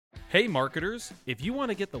Hey marketers, if you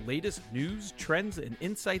want to get the latest news, trends, and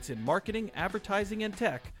insights in marketing, advertising, and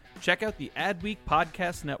tech, check out the Adweek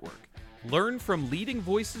Podcast Network. Learn from leading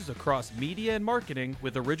voices across media and marketing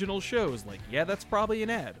with original shows like Yeah, That's Probably an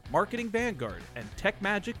Ad, Marketing Vanguard, and Tech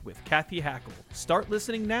Magic with Kathy Hackle. Start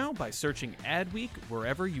listening now by searching Adweek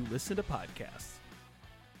wherever you listen to podcasts.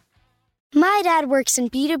 My dad works in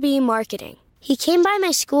B2B marketing. He came by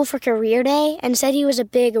my school for career day and said he was a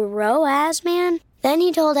big ROAS man. Then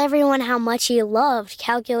he told everyone how much he loved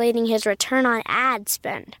calculating his return on ad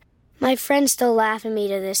spend. My friends still laugh at me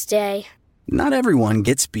to this day. Not everyone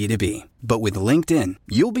gets B2B, but with LinkedIn,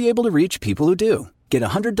 you'll be able to reach people who do. Get a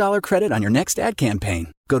 $100 credit on your next ad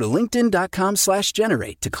campaign. Go to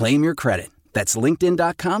linkedin.com/generate to claim your credit. That's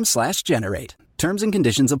linkedin.com/generate. Terms and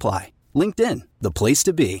conditions apply. LinkedIn, the place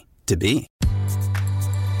to be, to be.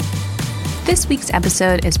 This week's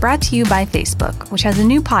episode is brought to you by Facebook, which has a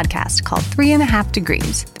new podcast called 3.5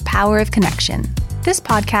 Degrees, The Power of Connection. This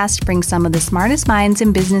podcast brings some of the smartest minds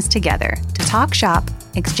in business together to talk shop,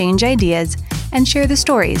 exchange ideas, and share the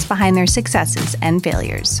stories behind their successes and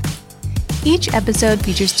failures. Each episode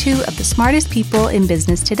features two of the smartest people in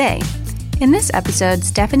business today. In this episode,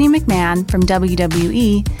 Stephanie McMahon from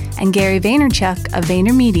WWE and Gary Vaynerchuk of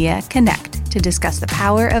VaynerMedia connect to discuss the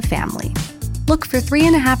power of family. Look for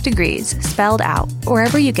 3.5 Degrees spelled out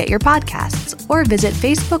wherever you get your podcasts, or visit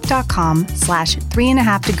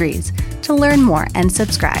facebook.com/3.5 Degrees to learn more and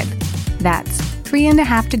subscribe. That's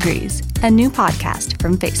 3.5 Degrees, a new podcast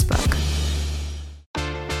from Facebook.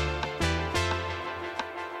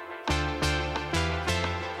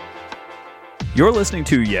 You're listening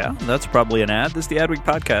to Yeah, That's Probably an Ad. This is the Adweek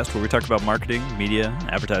podcast where we talk about marketing, media,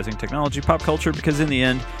 advertising, technology, pop culture, because in the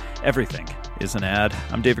end, everything is an ad.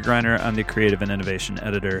 I'm David Greiner. I'm the creative and innovation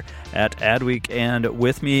editor at Adweek. And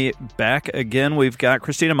with me back again, we've got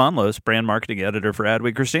Christina Monlos, brand marketing editor for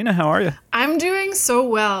Adweek. Christina, how are you? I'm doing so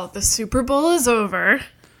well. The Super Bowl is over.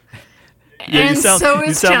 Yeah, and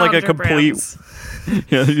you sound like a complete... Brands.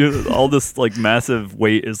 Yeah, all this like massive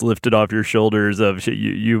weight is lifted off your shoulders. Of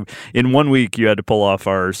you in 1 week you had to pull off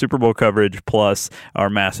our Super Bowl coverage plus our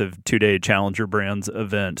massive 2-day Challenger Brands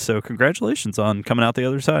event. So congratulations on coming out the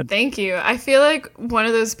other side. Thank you. I feel like one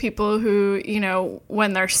of those people who, you know,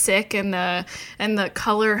 when they're sick and the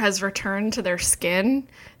color has returned to their skin.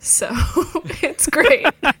 So it's great.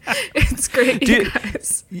 It's great, you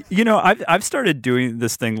guys. You know, I've started doing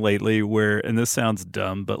this thing lately where, and this sounds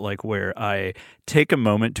dumb, but like where I take a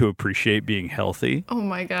moment to appreciate being healthy. Oh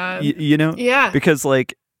my God. You know? Yeah. Because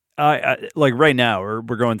like, I like right now we're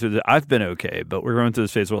going through I've been okay, but we're going through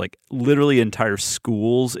this phase where like literally entire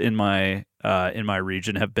schools in my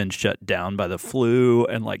region have been shut down by the flu,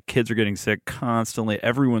 and like kids are getting sick constantly.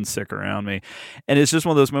 Everyone's sick around me. And it's just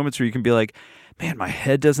one of those moments where you can be like, man, my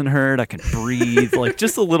head doesn't hurt. I can breathe. Like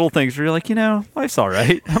just the little things where you're like, you know, life's all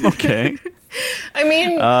right. I'm okay. I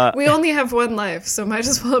mean, we only have one life, so might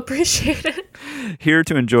as well appreciate it. Here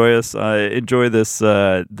to enjoy us, enjoy this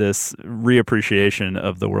reappreciation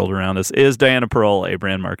of the world around us is Diana Pearl, a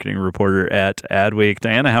brand marketing reporter at Adweek.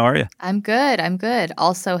 Diana, how are you? I'm good.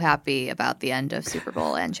 Also happy about the end of Super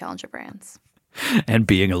Bowl and Challenger Brands. And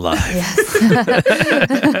being alive. Yes.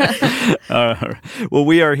 Well,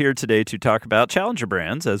 we are here today to talk about Challenger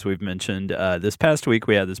Brands. As we've mentioned, this past week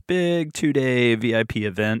we had this big 2-day VIP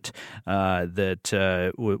event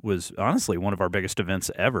that was honestly one of our biggest events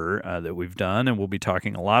ever that we've done, and we'll be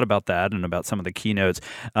talking a lot about that and about some of the keynotes.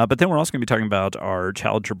 But then we're also going to be talking about our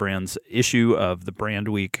Challenger Brands issue of the Brand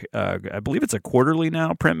Week. I believe it's a quarterly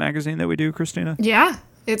now print magazine that we do, Christina? Yeah,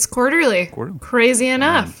 it's quarterly. Crazy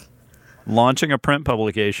enough. Launching a print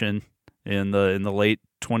publication in the late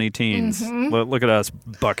 20-teens. Mm-hmm. Look at us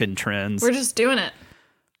bucking trends. We're just doing it.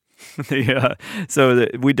 Yeah. So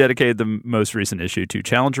we dedicated the most recent issue to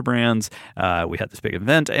Challenger Brands. We had this big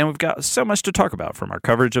event, and we've got so much to talk about from our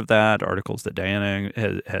coverage of that, articles that Diana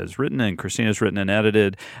has written and Christina's written and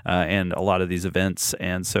edited, and a lot of these events.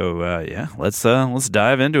 And so, let's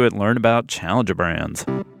dive into it and learn about Challenger Brands.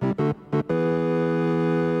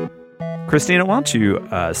 Christina, why don't you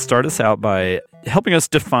start us out by helping us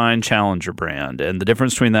define Challenger Brand and the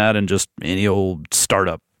difference between that and just any old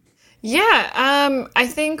startup? Yeah, I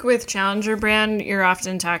think with Challenger Brand, you're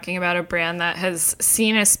often talking about a brand that has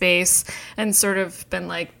seen a space and sort of been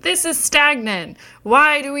like, this is stagnant.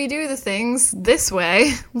 Why do we do the things this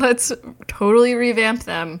way? Let's totally revamp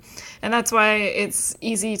them. And that's why it's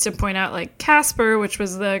easy to point out like Casper, which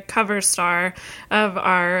was the cover star of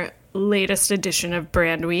our latest edition of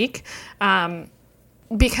Brand Week,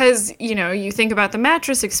 because, you know, you think about the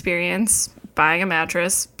mattress experience, buying a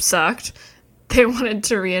mattress sucked. they wanted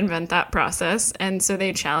to reinvent that process. And so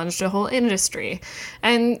they challenged a whole industry.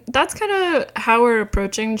 And that's kind of how we're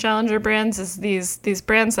approaching challenger brands, is these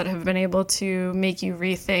brands that have been able to make you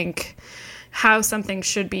rethink how something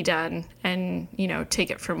should be done and, take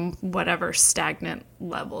it from whatever stagnant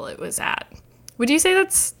level it was at. Would you say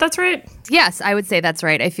that's right? Yes, I would say that's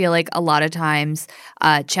right. I feel like a lot of times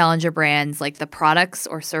challenger brands, like the products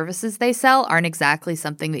or services they sell, aren't exactly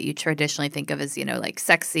something that you traditionally think of as, like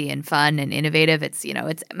sexy and fun and innovative. It's,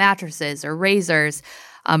 it's mattresses or razors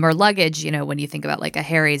or luggage, when you think about like a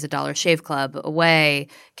Harry's, a Dollar Shave Club, Away,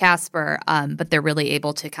 Casper. But they're really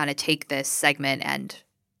able to kind of take this segment and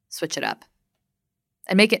switch it up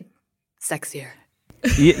and make it sexier.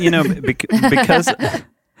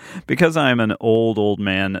 Because I'm an old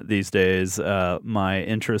man these days, my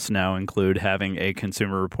interests now include having a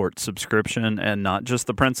Consumer Reports subscription, and not just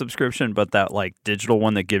the print subscription, but that like digital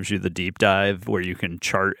one that gives you the deep dive where you can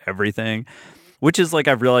chart everything, which is like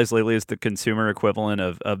I've realized lately is the consumer equivalent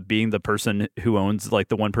of being the person who owns, like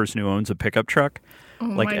the one person who owns a pickup truck.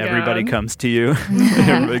 Like everybody comes to you.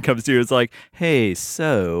 Everybody comes to you. It's like, hey,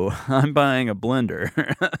 so I'm buying a blender.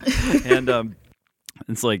 And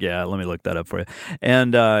it's like, yeah, let me look that up for you.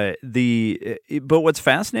 And but what's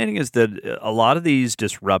fascinating is that a lot of these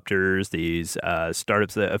disruptors, these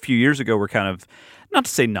startups that a few years ago were kind of, not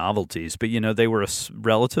to say novelties, but they were a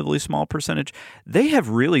relatively small percentage. They have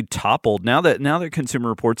really toppled now that Consumer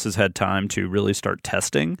Reports has had time to really start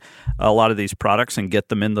testing a lot of these products and get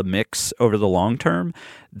them in the mix over the long term.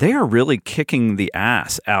 They are really kicking the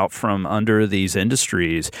ass out from under these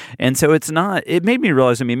industries. And so it made me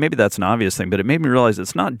realize, maybe that's an obvious thing, but it made me realize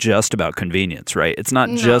it's not just about convenience, right? It's not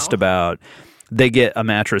just about they get a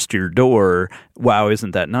mattress to your door. Wow,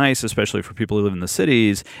 isn't that nice, especially for people who live in the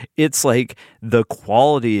cities? It's like the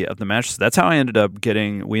quality of the mattress. That's how I ended up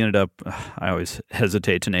I always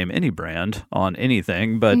hesitate to name any brand on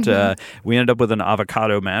anything, but we ended up with an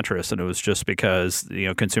avocado mattress, and it was just because,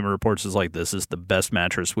 Consumer Reports is like, this is the best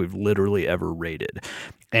mattress we've literally ever rated.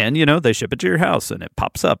 And, they ship it to your house and it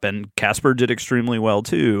pops up. And Casper did extremely well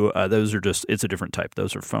too. It's a different type.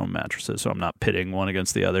 Those are foam mattresses, so I'm not pitting one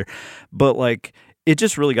against the other. But like, it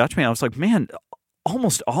just really got to me. I was like, man,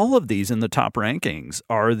 almost all of these in the top rankings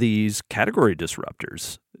are these category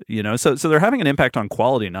disruptors, so they're having an impact on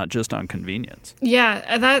quality, not just on convenience.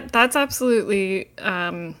 Yeah, that's absolutely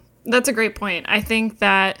that's a great point. I think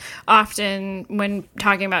that often when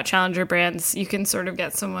talking about challenger brands, you can sort of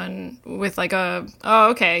get someone with like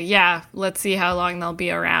let's see how long they'll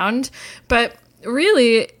be around. But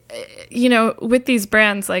really, with these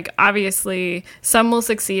brands, like obviously some will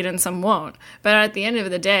succeed and some won't. But at the end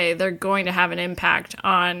of the day, they're going to have an impact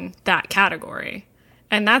on that category.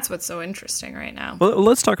 And that's what's so interesting right now. Well,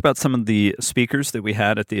 let's talk about some of the speakers that we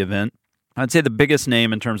had at the event. I'd say the biggest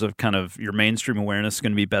name in terms of kind of your mainstream awareness is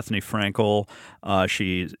going to be Bethany Frankel.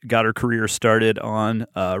 She got her career started on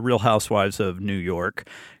Real Housewives of New York.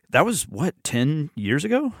 That was, 10 years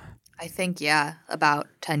ago? I think, yeah, about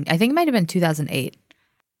 10. I think it might have been 2008.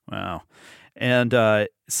 Wow. And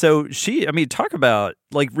so talk about,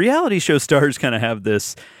 like, reality show stars kind of have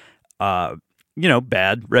this,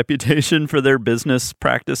 bad reputation for their business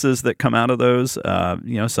practices that come out of those.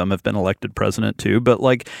 Some have been elected president too, but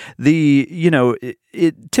like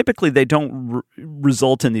typically they don't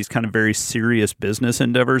result in these kind of very serious business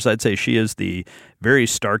endeavors. I'd say she is the very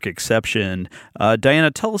stark exception. Diana,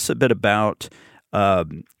 tell us a bit about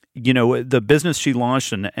the business she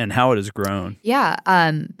launched and how it has grown. Yeah.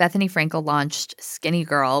 Bethany Frankel launched Skinny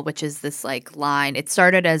Girl, which is this like line. It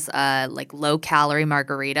started as a like low calorie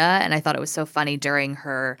margarita. And I thought it was so funny during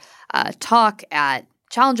her talk at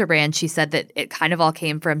Challenger Brand. She said that it kind of all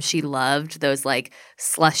came from she loved those like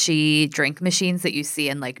slushy drink machines that you see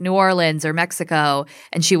in like New Orleans or Mexico.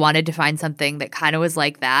 And she wanted to find something that kind of was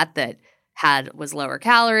like that was lower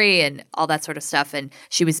calorie and all that sort of stuff. And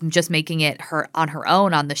she was just making it on her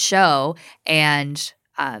own on the show. And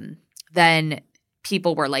then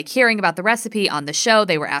people were like hearing about the recipe on the show.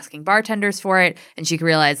 They were asking bartenders for it. And she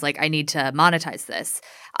realized like, I need to monetize this.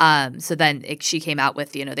 So then she came out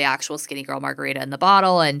with, the actual Skinny Girl margarita in the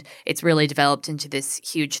bottle, and it's really developed into this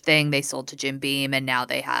huge thing. They sold to Jim Beam, and now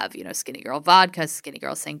they have, Skinny Girl vodka, Skinny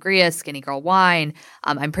Girl sangria, Skinny Girl wine.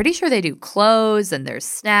 I'm pretty sure they do clothes and there's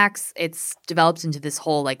snacks. It's developed into this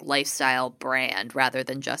whole like lifestyle brand rather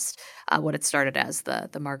than just what it started as, the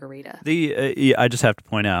margarita. I just have to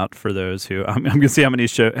point out for those who I'm going to see how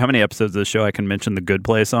many episodes of the show I can mention The Good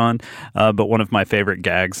Place on. But one of my favorite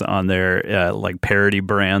gags on their like parody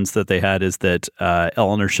brands that they had is that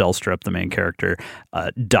Eleanor Shellstrop, the main character,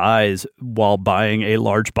 dies while buying a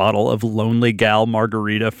large bottle of Lonely Gal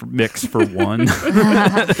margarita mix for one,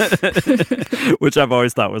 which I've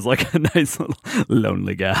always thought was like a nice little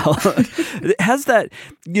Lonely Gal. It has that,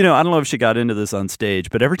 I don't know if she got into this on stage,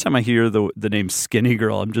 but every time I hear the name Skinny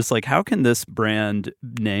Girl, I'm just like, how can this brand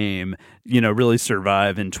name, really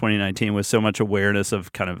survive in 2019 with so much awareness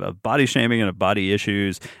of kind of body shaming and of body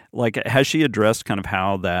issues? Like, has she addressed kind of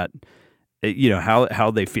how that,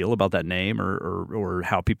 how they feel about that name or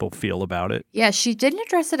how people feel about it? Yeah, she didn't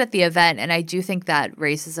address it at the event, and I do think that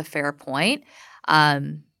raises a fair point.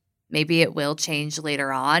 Maybe it will change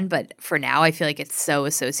later on, but for now, I feel like it's so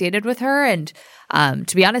associated with her. And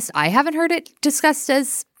to be honest, I haven't heard it discussed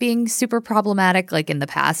as being super problematic. Like in the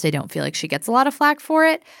past, I don't feel like she gets a lot of flack for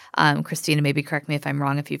it. Christina, maybe correct me if I'm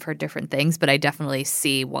wrong if you've heard different things, but I definitely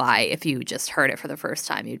see why if you just heard it for the first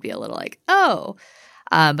time, you'd be a little like, oh.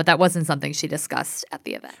 But that wasn't something she discussed at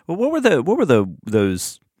the event. Well, what were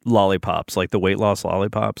those lollipops, like the weight loss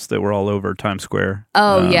lollipops that were all over Times Square?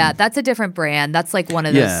 Oh, yeah. That's a different brand. That's like one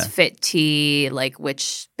of those fit tea, like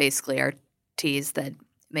which basically are teas that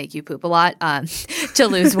make you poop a lot to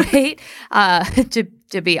lose weight,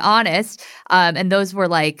 to be honest. And those were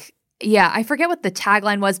like, I forget what the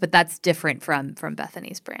tagline was, but that's different from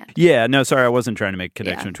Bethany's brand. Yeah, no, sorry, I wasn't trying to make a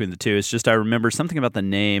connection between the two. It's just I remember something about the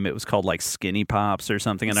name. It was called like Skinny Pops or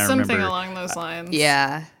something, and something along those lines.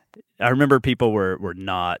 Yeah. I remember people were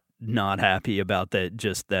not happy about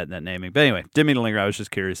that naming. But anyway, didn't mean to linger. I was just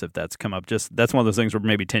curious if that's come up. That's one of those things where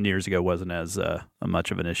maybe 10 years ago wasn't as much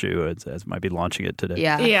of an issue as might be launching it today.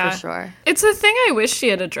 Yeah, for sure. It's a thing I wish she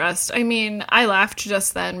had addressed. I mean, I laughed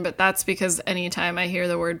just then, but that's because anytime I hear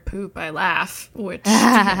the word poop, I laugh, which,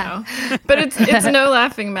 But it's no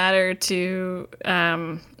laughing matter to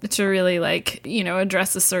really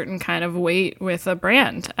address a certain kind of weight with a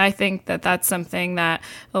brand. I think that that's something that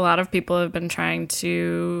a lot of people have been trying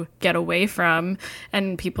to get away from,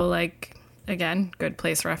 and people like, again, Good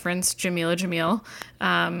Place reference, Jameela Jamil,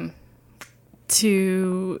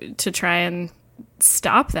 to try and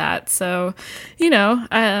stop that. So, she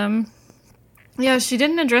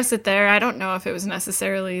didn't address it there. I don't know if it was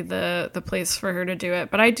necessarily the place for her to do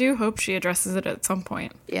it, but I do hope she addresses it at some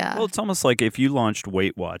point. Yeah. Well, it's almost like if you launched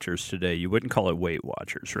Weight Watchers today, you wouldn't call it Weight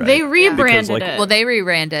Watchers, right? They rebranded it. Well, they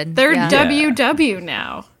rebranded. They're WW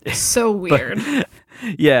now. So weird.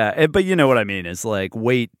 But you know what I mean. It's like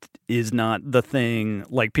weight is not the thing.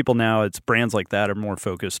 Like people now, it's brands like that are more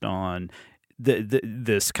focused on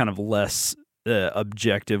this kind of less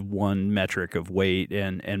objective one metric of weight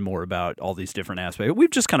and more about all these different aspects.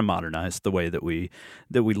 We've just kind of modernized the way that we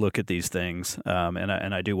look at these things,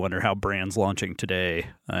 and I do wonder how brands launching today,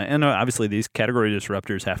 and obviously these category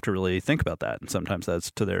disruptors have to really think about that, and sometimes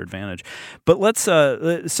that's to their advantage. But let's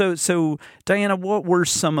so Diana, what were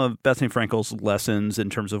some of Bethenny Frankel's lessons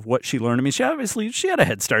in terms of what she learned? I mean, she had a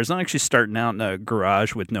head start. It's not like she's starting out in a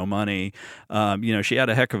garage with no money. She had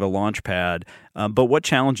a heck of a launch pad. But what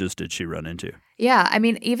challenges did she run into? Yeah, I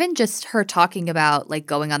mean, even just her talking about like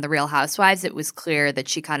going on The Real Housewives, it was clear that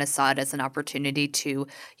she kind of saw it as an opportunity to,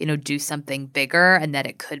 do something bigger, and that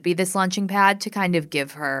it could be this launching pad to kind of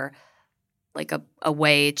give her like a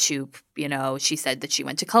way to, she said that she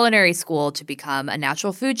went to culinary school to become a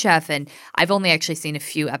natural food chef. And I've only actually seen a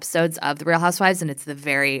few episodes of The Real Housewives, and it's the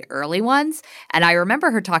very early ones. And I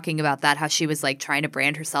remember her talking about that, how she was like trying to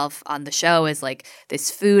brand herself on the show as like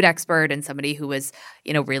this food expert and somebody who was,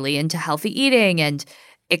 really into healthy eating. And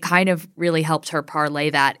it kind of really helped her parlay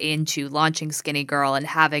that into launching Skinny Girl and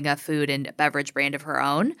having a food and beverage brand of her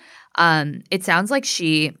own. It sounds like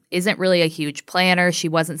she isn't really a huge planner. She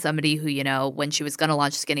wasn't somebody who, when she was going to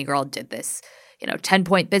launch Skinny Girl, did this,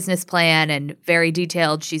 10-point business plan and very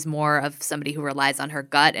detailed. She's more of somebody who relies on her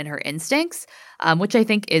gut and her instincts, which I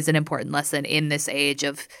think is an important lesson in this age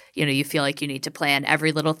of, you feel like you need to plan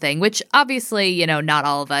every little thing, which obviously, not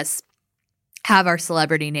all of us have our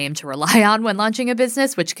celebrity name to rely on when launching a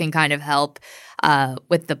business, which can kind of help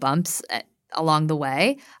with the bumps along the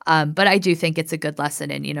way. But I do think it's a good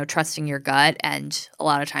lesson in, trusting your gut, and a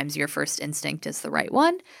lot of times your first instinct is the right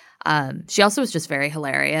one. She also was just very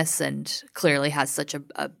hilarious and clearly has such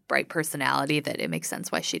a bright personality that it makes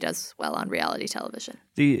sense why she does well on reality television.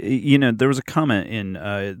 There was a comment in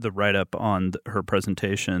the write-up on her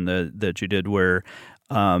presentation that you did where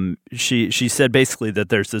she said basically that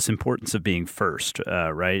there's this importance of being first,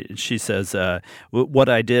 right? She says, what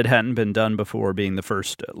I did hadn't been done before, being the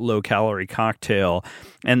first low-calorie cocktail.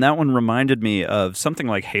 And that one reminded me of something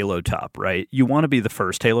like Halo Top, right? You want to be the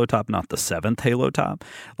first Halo Top, not the seventh Halo Top.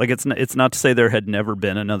 Like, it's not to say there had never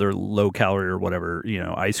been another low-calorie or whatever,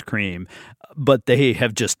 ice cream, but they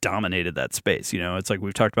have just dominated that space. It's like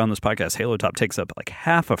we've talked about on this podcast, Halo Top takes up like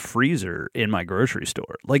half a freezer in my grocery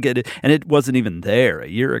store. And it wasn't even there a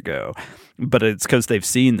year ago, but it's because they've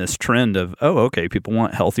seen this trend of, okay, people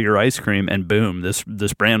want healthier ice cream, and boom,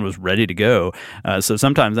 this brand was ready to go. So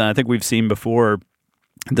sometimes, and I think we've seen before,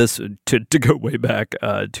 this to go way back,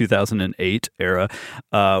 2008 era,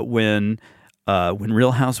 when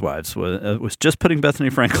Real Housewives was just putting Bethany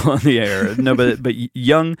Frankel on the air. No, but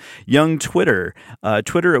young Twitter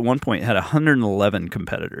at one point had 111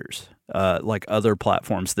 competitors, like other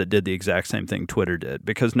platforms that did the exact same thing Twitter did,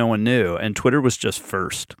 because no one knew, and Twitter was just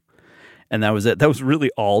first. And that was it. That was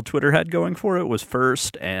really all Twitter had going for it, was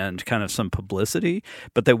first and kind of some publicity,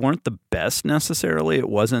 but they weren't the best necessarily. It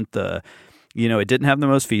wasn't it didn't have the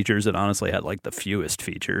most features. It honestly had like the fewest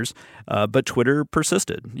features. But Twitter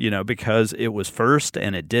persisted, because it was first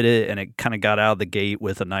and it did it, and it kind of got out of the gate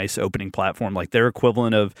with a nice opening platform. Like their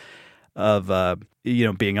equivalent of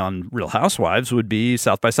being on Real Housewives would be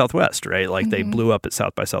South by Southwest, right? Like they blew up at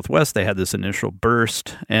South by Southwest. They had this initial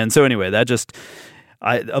burst. And so anyway, that just...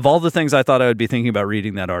 of all the things I thought I would be thinking about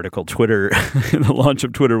reading that article, Twitter, the launch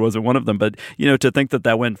of Twitter wasn't one of them. But, to think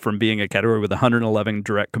that went from being a category with 111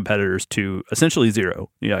 direct competitors to essentially zero.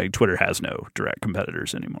 Twitter has no direct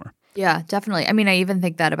competitors anymore. Yeah, definitely. I mean, I even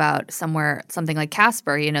think that about something like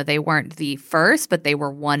Casper. They weren't the first, but they were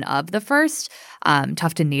one of the first.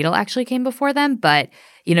 Tuft & Needle actually came before them, but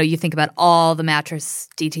you think about all the mattress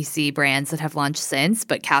DTC brands that have launched since,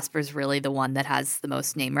 but Casper's really the one that has the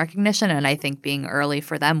most name recognition, and I think being early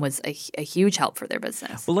for them was a huge help for their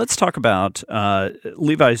business. Well, let's talk about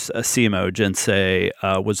Levi's CMO, Jinsei,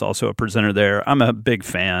 was also a presenter there. I'm a big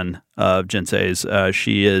fan of Jinsei's.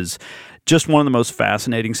 She is just one of the most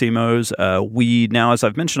fascinating CMOs. We now, as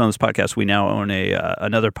I've mentioned on this podcast, we now own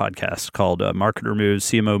another podcast called Marketer Moves,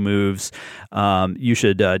 CMO Moves. You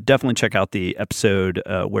should definitely check out the episode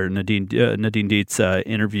where Nadine Dietz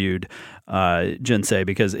interviewed Jinsei,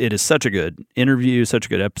 because it is such a good interview, such a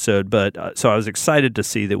good episode. But so I was excited to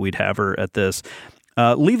see that we'd have her at this.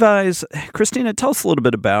 Levi's, Christina, tell us a little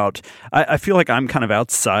bit about, I feel like I'm kind of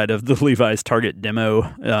outside of the Levi's target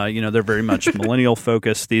demo. They're very much millennial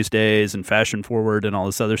focused these days and fashion forward and all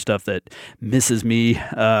this other stuff that misses me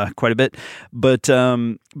quite a bit. But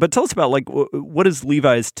tell us about, like, what is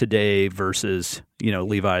Levi's today versus,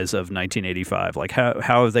 Levi's of 1985? Like, how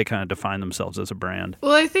have they kind of defined themselves as a brand?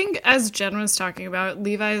 Well, I think, as Jen was talking about,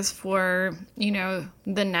 Levi's for,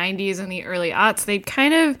 the 90s and the early aughts, they'd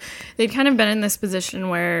kind of been in this position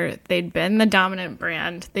where they'd been the dominant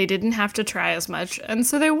brand. They didn't have to try as much, and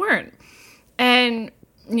so they weren't. And,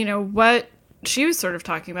 what she was sort of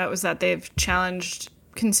talking about was that they've challenged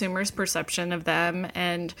consumers' perception of them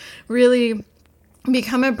and really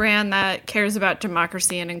become a brand that cares about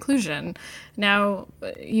democracy and inclusion. Now,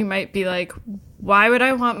 you might be like, why would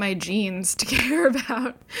I want my jeans to care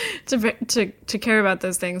about to care about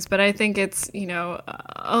those things? But I think it's,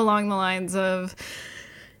 along the lines of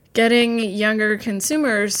getting younger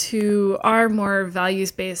consumers who are more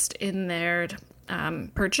values-based in their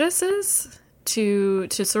purchases to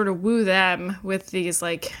sort of woo them with these,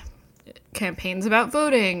 like, campaigns about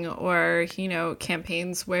voting, or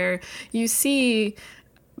campaigns where you see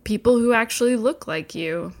people who actually look like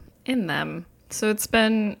you in them. So it's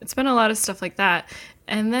been a lot of stuff like that.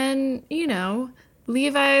 And then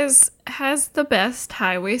Levi's has the best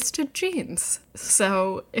high-waisted jeans.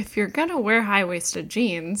 So if you're gonna wear high-waisted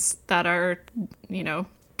jeans that are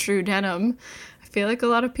true denim, I feel like a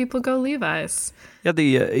lot of people go Levi's. Yeah,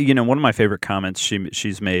 one of my favorite comments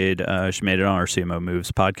she's made, she made it on our CMO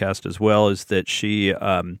Moves podcast as well, is that she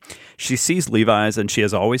sees Levi's, and she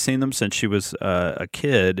has always seen them since she was a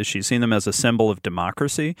kid. She's seen them as a symbol of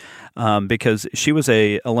democracy, because she was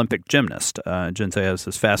a Olympic gymnast. Jinsei has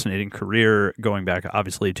this fascinating career going back,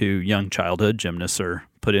 obviously, to young childhood. Gymnasts are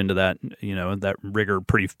put into that, that rigor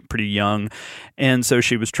pretty young. And so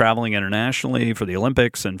she was traveling internationally for the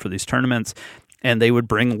Olympics and for these tournaments. And they would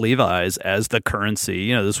bring Levi's as the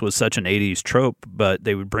currency. This was such an 80s trope, but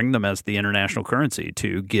they would bring them as the international currency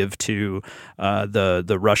to give to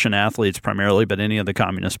the Russian athletes primarily, but any of the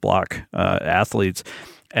communist bloc athletes.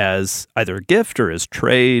 as either a gift or as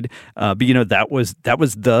trade. But that was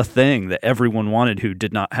the thing that everyone wanted who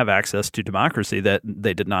did not have access to democracy, that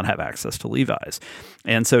they did not have access to Levi's.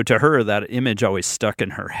 And so to her, that image always stuck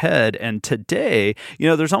in her head. And today,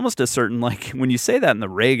 there's almost a certain, like, when you say that in the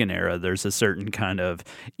Reagan era, there's a certain kind of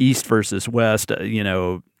East versus West,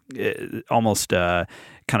 almost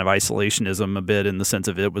kind of isolationism a bit, in the sense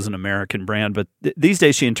of it was an American brand. But these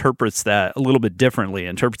days she interprets that a little bit differently,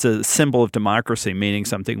 interprets a symbol of democracy, meaning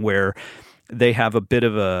something where they have a bit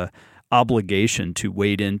of a obligation to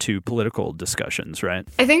wade into political discussions, right?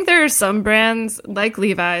 I think there are some brands like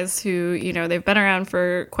Levi's who, they've been around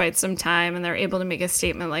for quite some time and they're able to make a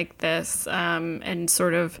statement like this and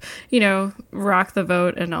sort of, rock the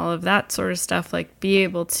vote and all of that sort of stuff, like be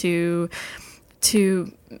able to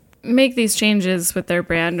make these changes with their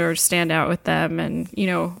brand or stand out with them and,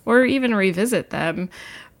 or even revisit them.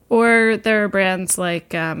 Or there are brands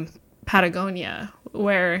like Patagonia,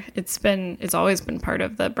 where it's always been part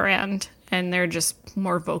of the brand and they're just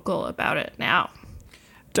more vocal about it now.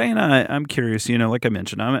 Diana, I'm curious, like I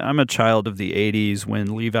mentioned, I'm a child of the 80s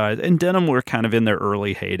when Levi's and denim were kind of in their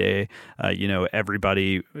early heyday.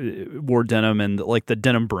 Everybody wore denim, and like the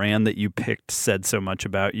denim brand that you picked said so much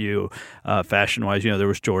about you fashion-wise. There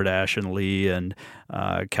was Jordache and Lee and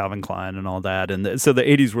Calvin Klein and all that. And so the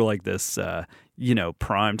 80s were like this,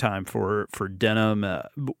 prime time for denim.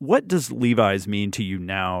 What does Levi's mean to you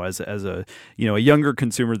now as a younger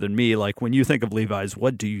consumer than me? Like, when you think of Levi's,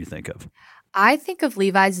 what do you think of? I think of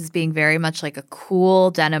Levi's as being very much like a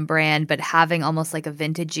cool denim brand, but having almost like a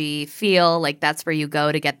vintagey feel. Like that's where you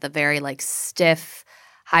go to get the very like stiff,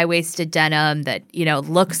 high-waisted denim that,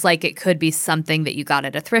 looks like it could be something that you got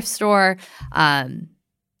at a thrift store.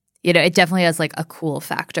 It definitely has like a cool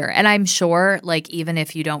factor. And I'm sure, like, even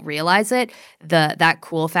if you don't realize it, that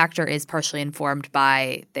cool factor is partially informed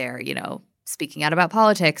by their, speaking out about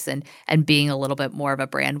politics and being a little bit more of a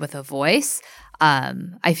brand with a voice.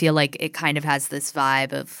 I feel like it kind of has this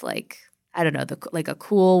vibe of like, I don't know, like a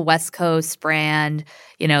cool West Coast brand,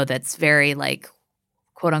 that's very like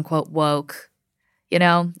quote unquote woke,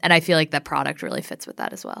 and I feel like that product really fits with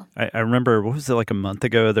that as well. I remember, what was it, like a month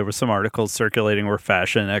ago, there was some articles circulating where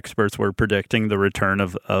fashion experts were predicting the return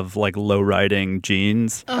of like low-riding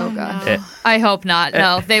jeans. Oh God. I hope not.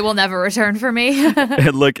 No, they will never return for me.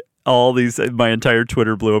 And look, my entire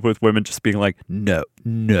Twitter blew up with women just being like, no.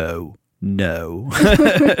 And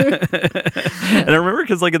I remember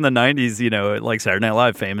because like in the 90s, like Saturday Night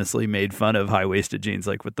Live famously made fun of high-waisted jeans,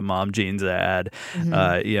 like with the mom jeans ad,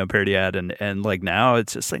 parody ad. And like now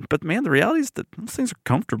it's just like, but man, the reality is that those things are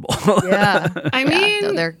comfortable. Yeah. I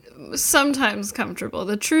mean, they're sometimes comfortable.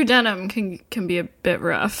 The true denim can be a bit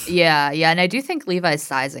rough. Yeah. And I do think Levi's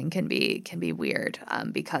sizing can be weird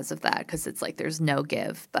because of that, because it's like there's no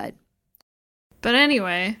give, But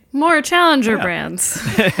anyway, more challenger brands.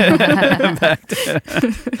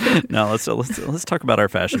 No, let's talk about our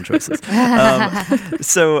fashion choices.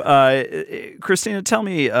 So, Christina, tell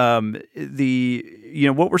me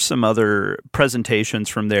what were some other presentations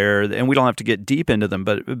from there? And we don't have to get deep into them,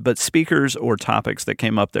 but speakers or topics that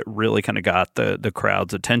came up that really kind of got the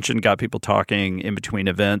crowd's attention, got people talking in between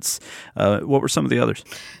events. What were some of the others?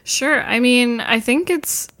 Sure. I mean, I think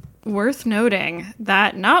it's worth noting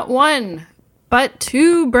that not one, but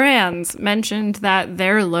two brands mentioned that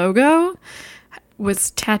their logo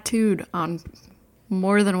was tattooed on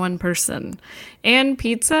more than one person. And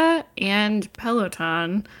Pizza and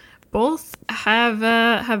Peloton both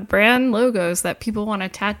have brand logos that people want to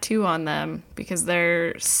tattoo on them because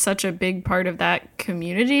they're such a big part of that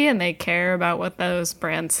community and they care about what those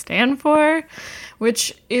brands stand for,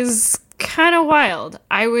 which is kind of wild.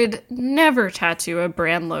 I would never tattoo a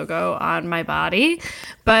brand logo on my body,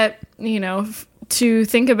 but to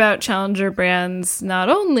think about challenger brands, not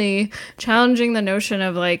only challenging the notion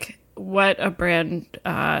of like what a brand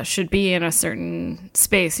should be in a certain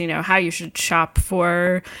space, how you should shop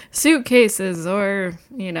for suitcases or,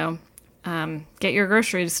 get your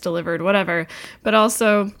groceries delivered, whatever, but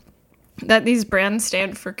also that these brands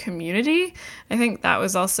stand for community. I think that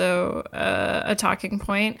was also a talking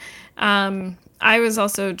point. I was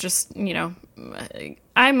also just,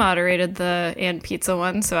 I moderated the And Pizza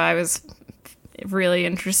one, so I was really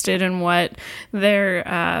interested in what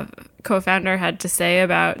their co-founder had to say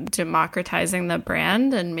about democratizing the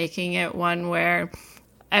brand and making it one where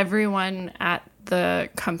everyone at the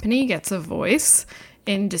company gets a voice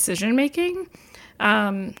in decision making.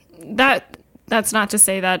 That's not to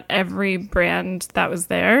say that every brand that was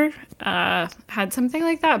there had something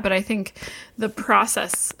like that, but I think the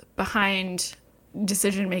process behind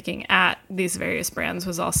decision making at these various brands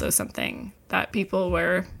was also something that people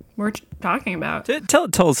were we're talking about.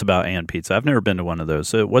 Tell us about And Pizza. I've never been to one of those.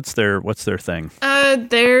 So what's their thing?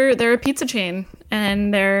 They're a pizza chain,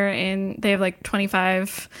 and they have like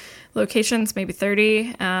 25 locations, maybe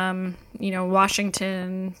 30.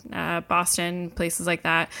 Washington, Boston, places like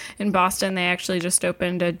that. In Boston, they actually just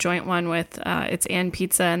opened a joint one with it's And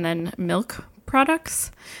Pizza and then milk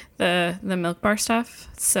products, the milk bar stuff.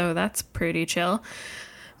 So that's pretty chill.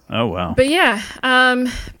 Oh, wow. But yeah,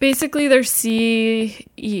 basically their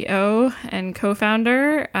CEO and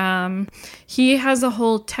co-founder, he has a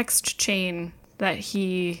whole text chain that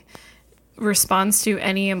he responds to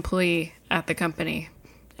any employee at the company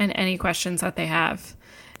and any questions that they have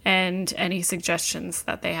and any suggestions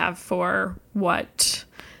that they have for what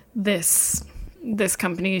this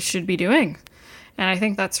company should be doing. And I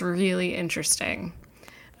think that's really interesting.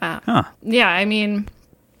 Yeah, I mean,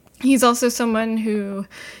 he's also someone who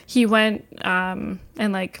he went and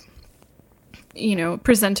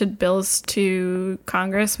presented bills to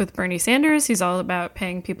Congress with Bernie Sanders. He's all about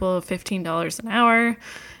paying people $15 an hour,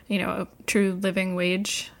 a true living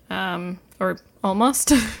wage, or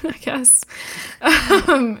almost, I guess,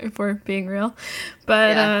 if we're being real.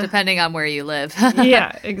 But yeah, depending on where you live.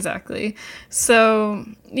 Yeah, exactly. So,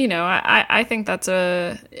 I think that's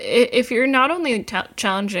if you're not only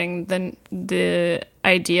challenging the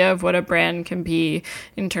idea of what a brand can be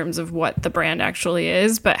in terms of what the brand actually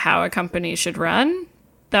is, but how a company should run,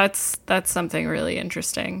 that's something really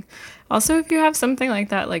interesting. Also, if you have something like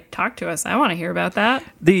that, talk to us. I want to hear about that.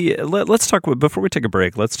 Let's talk, before we take a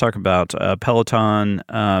break, let's talk about Peloton.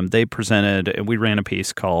 They presented, we ran a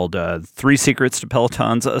piece called 3 Secrets to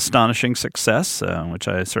Peloton's Astonishing Success, which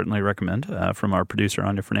I certainly recommend, from our producer,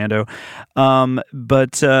 Anya Fernando.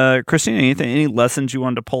 But Christina, any lessons you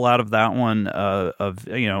wanted to pull out of that one?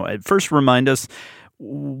 At first remind us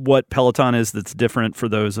what Peloton is that's different for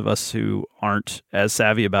those of us who aren't as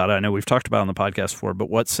savvy about it. I know we've talked about it on the podcast before, but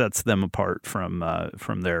what sets them apart from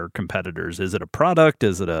their competitors? Is it a product?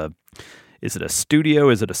 Is it a studio?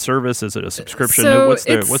 Is it a service? Is it a subscription? So what's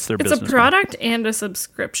their business? It's a product and a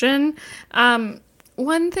subscription.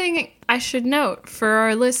 One thing I should note for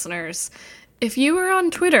our listeners, if you were on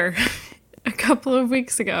Twitter a couple of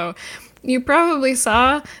weeks ago, you probably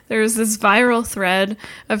saw there was this viral thread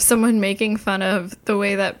of someone making fun of the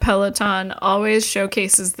way that Peloton always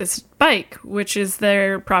showcases this bike, which is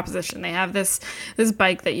their proposition. They have this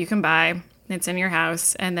bike that you can buy. It's in your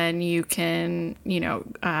house, and then you can,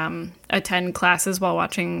 attend classes while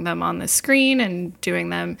watching them on the screen and doing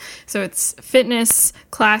them. So it's fitness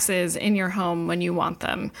classes in your home when you want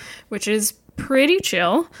them, which is pretty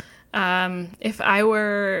chill. If I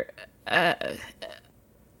were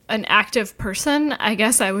an active person, I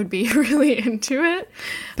guess I would be really into it.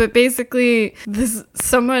 But basically,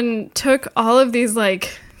 someone took all of these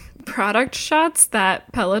product shots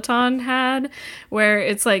that Peloton had, where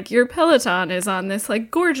it's your Peloton is on this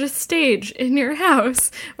gorgeous stage in your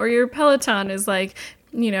house, or your Peloton is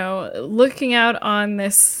looking out on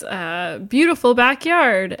this beautiful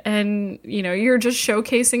backyard, and you're just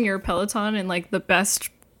showcasing your Peloton in the best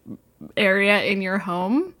area in your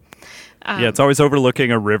home. It's always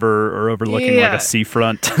overlooking a river or overlooking a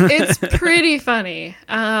seafront. It's pretty funny.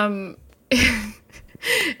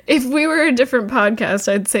 If we were a different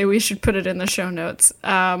podcast, I'd say we should put it in the show notes.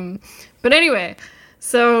 But anyway,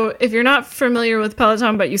 so if you're not familiar with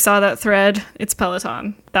Peloton, but you saw that thread, it's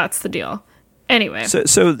Peloton. That's the deal. Anyway,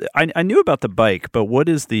 so I knew about the bike, but what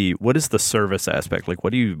is the service aspect?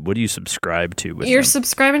 What do you subscribe to? With You're them?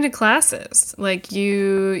 Subscribing to classes.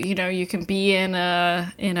 You can be in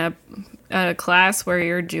a class where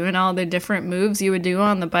you're doing all the different moves you would do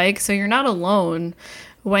on the bike, so you're not alone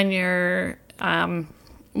when you're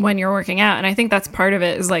working out. And I think that's part of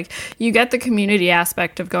it is you get the community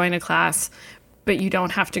aspect of going to class, but you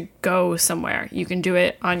don't have to go somewhere. You can do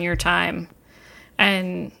it on your time.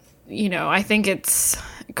 And I think it's,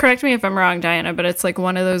 correct me if I'm wrong, Diana, but it's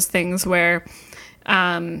one of those things where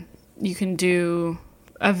you can do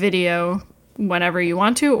a video whenever you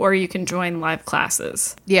want to, or you can join live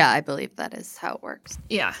classes. Yeah, I believe that is how it works.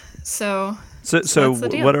 Yeah. So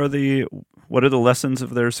what are the lessons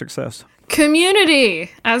of their success? Community,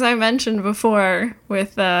 as I mentioned before,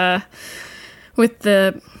 with the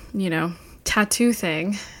tattoo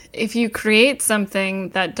thing. If you create something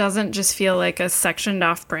that doesn't just feel like a sectioned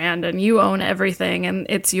off brand and you own everything and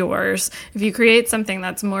it's yours, if you create something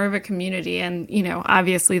that's more of a community, and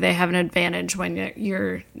obviously they have an advantage when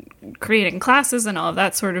you're creating classes and all of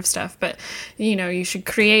that sort of stuff, but you should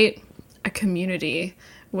create a community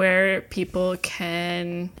where people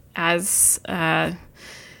can, as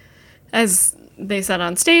they said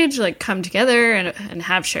on stage, like come together and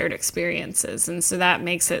have shared experiences. And so that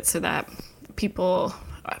makes it so that people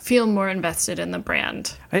feel more invested in the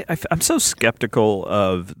brand. I'm so skeptical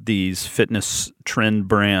of these fitness trend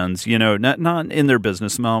brands, you know, not in their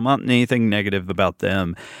business model, not anything negative about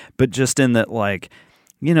them, but just in that, like,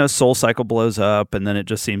 you know, SoulCycle blows up, and then it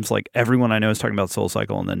just seems like everyone I know is talking about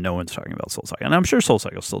SoulCycle, and then no one's talking about SoulCycle. And I'm sure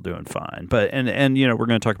SoulCycle's still doing fine, but and you know, we're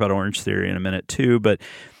going to talk about Orange Theory in a minute too, but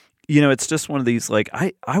you know, it's just one of these, like,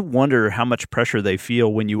 I wonder how much pressure they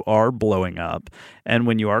feel when you are blowing up and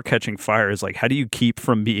when you are catching fires. Like, how do you keep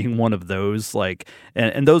from being one of those, like,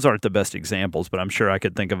 and those aren't the best examples, but I'm sure I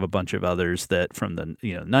could think of a bunch of others that from the,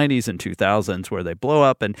 you know, 90s and 2000s where they blow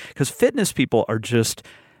up. And because fitness people are just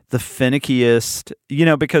the finickiest, you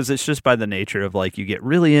know, because it's just by the nature of, like, you get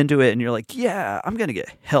really into it and you're like, yeah, I'm going to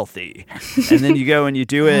get healthy. And then you go and you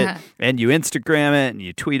do it and you Instagram it and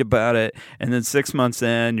you tweet about it. And then 6 months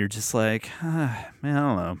in, you're just like, man, I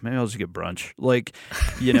don't know, maybe I'll just get brunch. Like,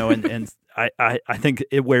 you know, and I think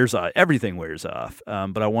it wears off. Everything wears off.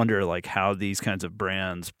 But I wonder, like, how these kinds of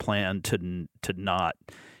brands plan to not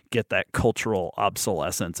get that cultural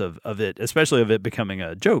obsolescence of it, especially of it becoming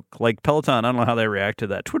a joke. Like Peloton, I don't know how they react to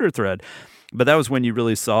that Twitter thread, but that was when you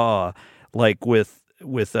really saw, like with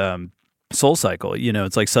SoulCycle, you know,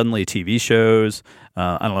 it's like suddenly TV shows,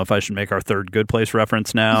 I don't know if I should make our third Good Place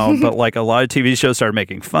reference now, but like a lot of TV shows started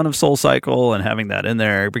making fun of SoulCycle and having that in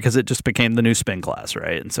there because it just became the new spin class,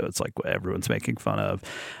 right? And so it's like everyone's making fun of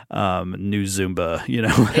new Zumba, you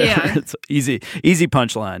know, yeah. It's easy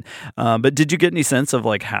punchline. But did you get any sense of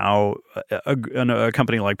like how a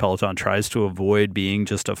company like Peloton tries to avoid being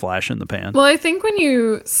just a flash in the pan? Well, I think when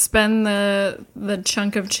you spend the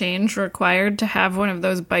chunk of change required to have one of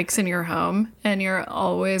those bikes in your home and you're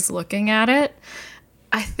always looking at it,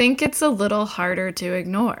 I think it's a little harder to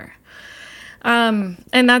ignore. And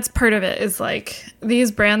that's part of it, is like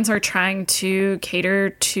these brands are trying to cater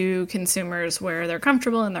to consumers where they're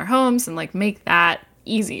comfortable in their homes and like make that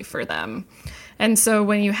easy for them. And so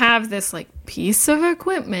when you have this like piece of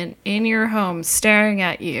equipment in your home staring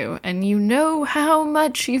at you and you know how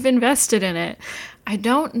much you've invested in it, I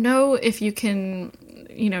don't know if you can,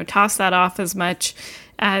 you know, toss that off as much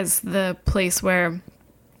as the place where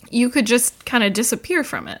you could just kind of disappear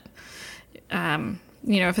from it.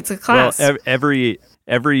 You know, if it's a class. Well, every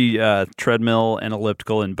treadmill and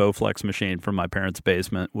elliptical and Bowflex machine from my parents'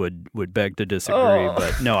 basement would beg to disagree. Oh.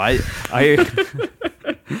 But no, I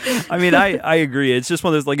mean, I agree. It's just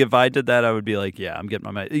one of those, like, if I did that, I would be like, yeah, I'm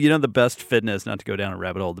getting my, you know, the best fitness, not to go down a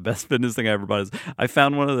rabbit hole, the best fitness thing I ever bought is I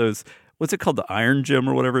found one of those, what's it called? The Iron Gym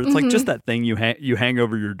or whatever. It's like just that thing you hang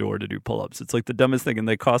over your door to do pull-ups. It's like the dumbest thing, and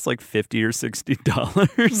they cost like $50 or $60.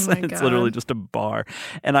 Oh and it's literally just a bar.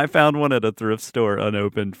 And I found one at a thrift store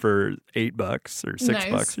unopened for $8 or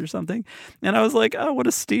 $6 or something. And I was like, oh, what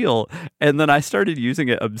a steal. And then I started using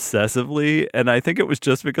it obsessively, and I think it was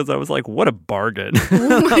just because I was like, what a bargain.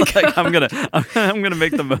 Oh like, I'm gonna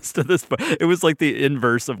make the most of this. It was like the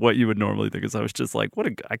inverse of what you would normally think. Is I was just like,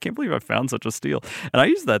 I can't believe I found such a steal. And I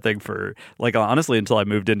used that thing for, like, honestly, until I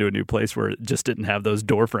moved into a new place where it just didn't have those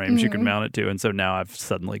door frames you could mount it to, and so now I've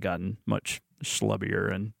suddenly gotten much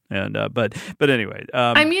schlubbier but anyway.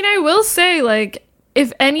 I mean, I will say, like,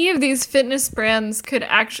 if any of these fitness brands could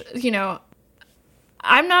actually, you know,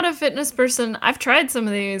 I'm not a fitness person. I've tried some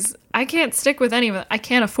of these. I can't stick with any of them. I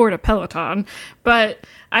can't afford a Peloton, but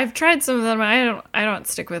I've tried some of them. I don't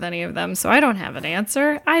stick with any of them, so I don't have an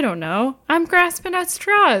answer. I don't know. I'm grasping at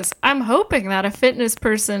straws. I'm hoping that a fitness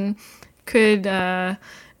person could, why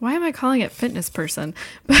am I calling it fitness person?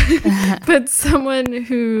 But someone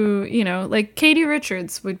who, you know, like Katie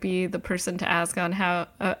Richards would be the person to ask on how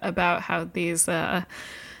these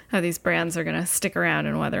brands are going to stick around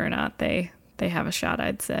and whether or not they have a shot,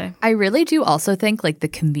 I'd say. I really do also think, like, the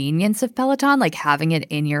convenience of Peloton, like having it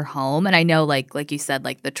in your home. And I know, like you said,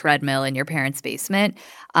 like the treadmill in your parents' basement.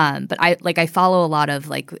 But I follow a lot of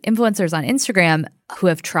like influencers on Instagram who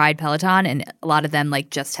have tried Peloton, and a lot of them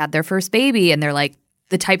like just had their first baby, and they're like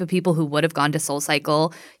the type of people who would have gone to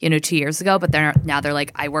SoulCycle, you know, 2 years ago, but they're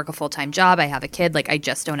like, I work a full-time job, I have a kid, like I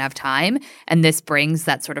just don't have time. And this brings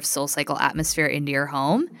that sort of SoulCycle atmosphere into your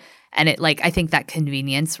home. And it, like, I think that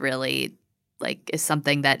convenience really, like, is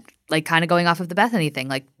something that, like, kind of going off of the Bethany thing,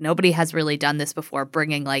 like nobody has really done this before,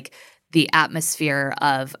 bringing like the atmosphere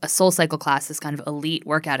of a SoulCycle class, this kind of elite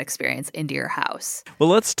workout experience, into your house. Well,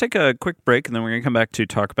 let's take a quick break, and then we're going to come back to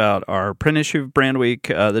talk about our print issue of Brand Week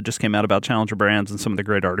that just came out about Challenger Brands and some of the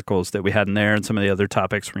great articles that we had in there and some of the other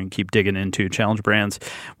topics we're going to keep digging into Challenger Brands.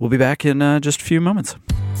 We'll be back in just a few moments.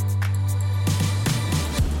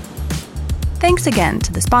 Thanks again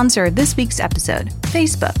to the sponsor of this week's episode,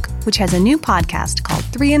 Facebook. which has a new podcast called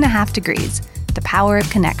 3.5 Degrees, The Power of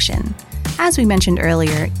Connection. As we mentioned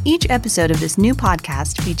earlier, each episode of this new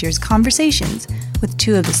podcast features conversations with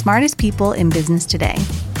two of the smartest people in business today.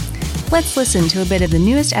 Let's listen to a bit of the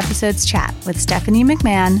newest episode's chat with Stephanie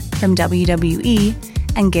McMahon from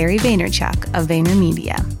WWE and Gary Vaynerchuk of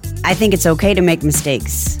VaynerMedia. I think it's okay to make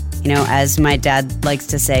mistakes, as my dad likes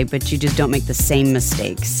to say, but you just don't make the same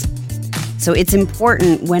mistakes. So it's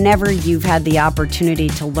important whenever you've had the opportunity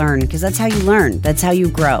to learn, because that's how you learn. That's how you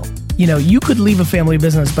grow. You could leave a family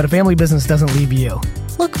business, but a family business doesn't leave you.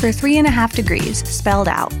 Look for 3.5 Degrees spelled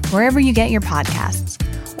out wherever you get your podcasts,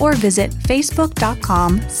 or visit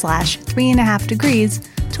facebook.com/3.5 Degrees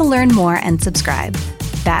to learn more and subscribe.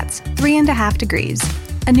 That's 3.5 Degrees,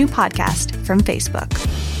 a new podcast from Facebook.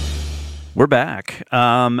 We're back.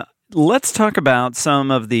 Let's talk about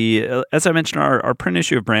some of the, as I mentioned, our print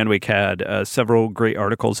issue of Brand Week had several great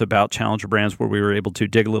articles about challenger brands where we were able to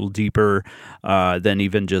dig a little deeper than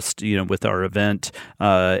even just, with our event.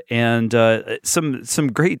 And some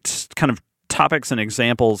great kind of topics and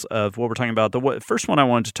examples of what we're talking about. The first one I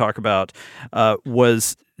wanted to talk about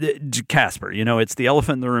was Casper. It's the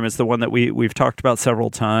elephant in the room. It's the one that we've talked about several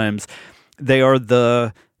times. They are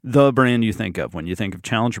the brand you think of when you think of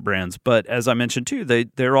challenger brands. But as I mentioned too,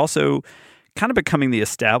 they're also kind of becoming the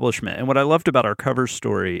establishment. And what I loved about our cover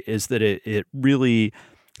story is that it really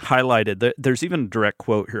highlighted, there's even a direct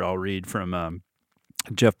quote here I'll read from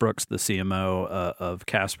Jeff Brooks, the CMO of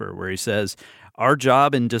Casper, where he says, "Our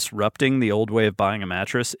job in disrupting the old way of buying a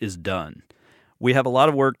mattress is done. We have a lot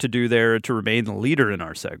of work to do there to remain the leader in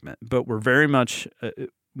our segment, but we very much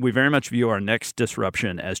view our next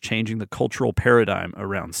disruption as changing the cultural paradigm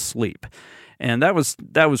around sleep." And that was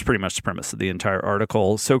pretty much the premise of the entire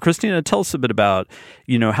article. So Christina, tell us a bit about,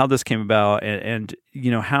 how this came about and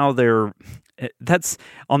how that's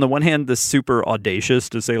on the one hand, this super audacious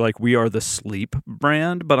to say like we are the sleep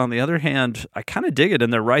brand, but on the other hand, I kind of dig it.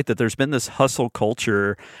 And they're right that there's been this hustle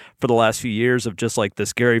culture for the last few years of just like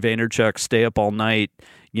this Gary Vaynerchuk stay up all night,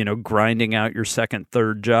 grinding out your second,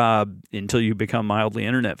 third job until you become mildly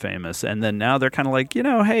internet famous. And then now they're kind of like,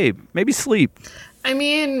 hey, maybe sleep. I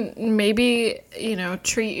mean, maybe,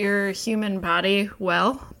 treat your human body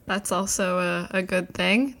well. That's also a good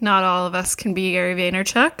thing. Not all of us can be Gary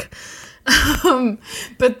Vaynerchuk.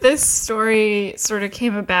 But this story sort of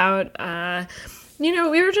came about,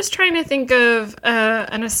 we were just trying to think of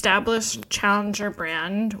an established challenger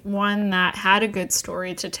brand, one that had a good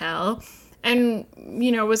story to tell and,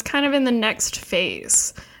 was kind of in the next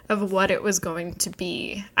phase of what it was going to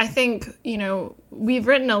be. I think, we've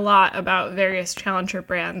written a lot about various challenger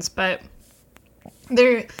brands, but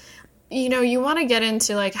they're, you want to get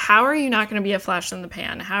into like, how are you not going to be a flash in the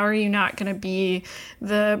pan? How are you not going to be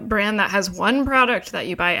the brand that has one product that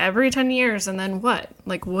you buy every 10 years and then what?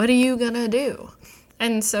 Like, what are you going to do?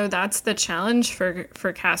 And so that's the challenge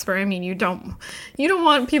for Casper. I mean, you don't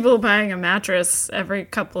want people buying a mattress every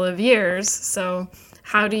couple of years. So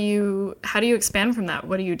how do you expand from that?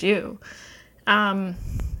 What do you do?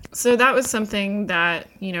 So that was something that,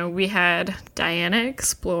 we had Diana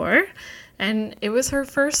explore, and it was her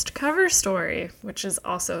first cover story, which is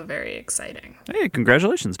also very exciting. Hey,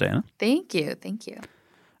 congratulations, Diana. Thank you.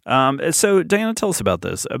 So Diana, tell us about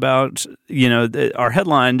this, about, our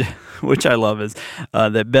headline, which I love, is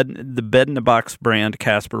that the bed-in-a-box brand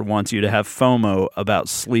Casper wants you to have FOMO about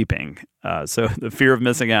sleeping. So the fear of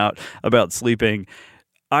missing out about sleeping.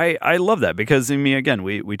 I love that because, again,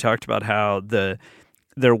 we talked about how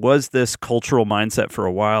there was this cultural mindset for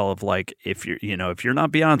a while of like, if you're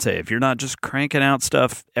not Beyonce, if you're not just cranking out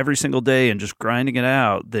stuff every single day and just grinding it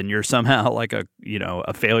out, then you're somehow like a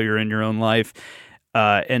failure in your own life.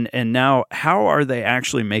 And now how are they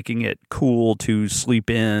actually making it cool to sleep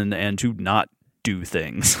in and to not do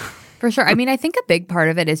things? For sure. I mean, I think a big part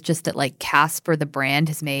of it is just that like Casper, the brand,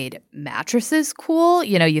 has made mattresses cool.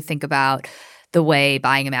 You think about the way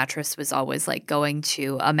buying a mattress was always like going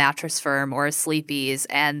to a mattress firm or a Sleepy's,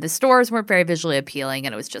 and the stores weren't very visually appealing,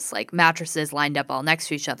 and it was just like mattresses lined up all next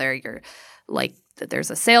to each other. You're like, there's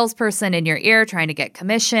a salesperson in your ear trying to get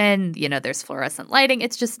commission. There's fluorescent lighting.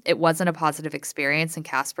 It wasn't a positive experience, and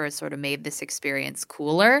Casper has sort of made this experience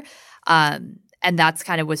cooler. And that's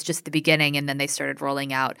kind of was just the beginning. And then they started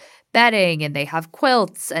rolling out bedding, and they have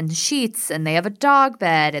quilts and sheets, and they have a dog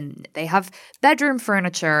bed, and they have bedroom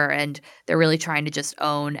furniture, and they're really trying to just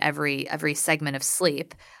own every segment of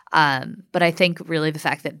sleep. But I think really the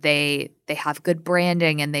fact that they have good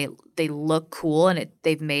branding and they look cool, and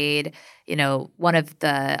they've made, one of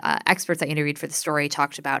the experts I interviewed for the story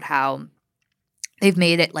talked about how they've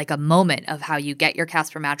made it like a moment of how you get your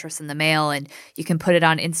Casper mattress in the mail, and you can put it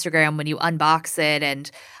on Instagram when you unbox it. And,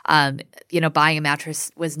 buying a mattress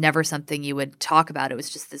was never something you would talk about. It was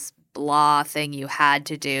just this blah thing you had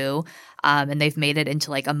to do. And they've made it into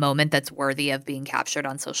like a moment that's worthy of being captured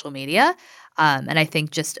on social media. And I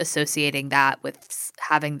think just associating that with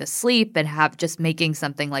having the sleep and just making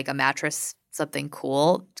something like a mattress something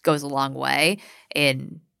cool goes a long way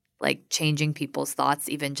in like changing people's thoughts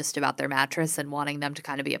even just about their mattress and wanting them to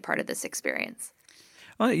kind of be a part of this experience.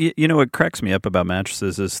 Well, what cracks me up about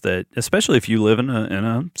mattresses is that, especially if you live in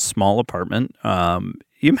a small apartment,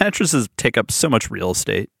 your mattresses take up so much real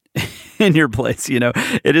estate in your place.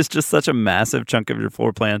 It is just such a massive chunk of your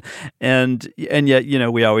floor plan, and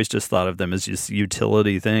yet we always just thought of them as just a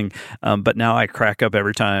utility thing. But now I crack up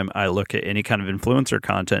every time I look at any kind of influencer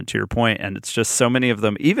content, to your point, and it's just so many of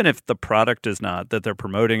them. Even if the product is not that they're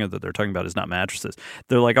promoting or that they're talking about is not mattresses,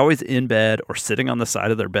 they're like always in bed or sitting on the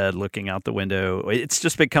side of their bed looking out the window. It's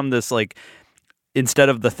just become this like, instead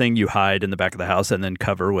of the thing you hide in the back of the house and then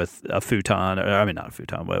cover with a futon, not a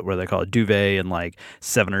futon, what do they call it, duvet and like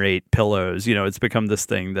 7 or 8 pillows, it's become this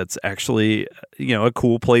thing that's actually, a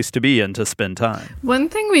cool place to be and to spend time. One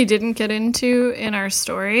thing we didn't get into in our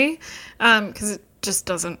story, because it just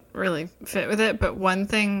doesn't really fit with it, but one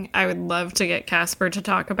thing I would love to get Casper to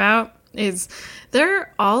talk about is there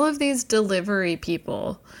are all of these delivery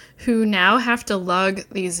people who now have to lug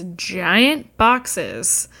these giant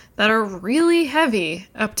boxes that are really heavy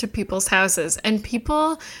up to people's houses. And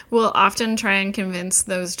people will often try and convince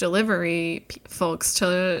those delivery folks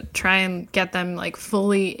to try and get them like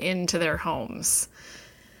fully into their homes.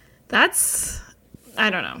 I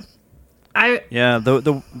don't know.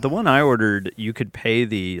 The one I ordered, you could pay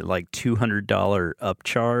the like $200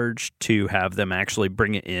 upcharge to have them actually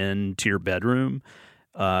bring it in to your bedroom.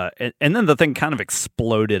 And then the thing kind of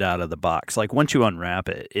exploded out of the box. Like once you unwrap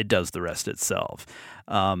it, it does the rest itself.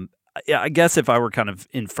 I guess if I were kind of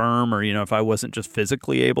infirm or, if I wasn't just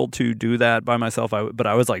physically able to do that by myself, but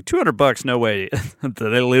I was like $200, no way.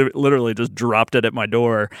 They literally just dropped it at my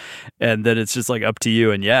door, and then it's just like up to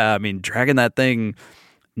you. And dragging that thing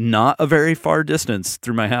not a very far distance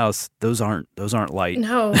through my house, those aren't light.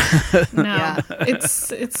 No. Yeah.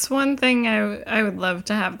 It's one thing I would love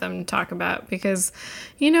to have them talk about, because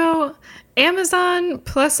Amazon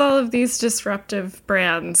plus all of these disruptive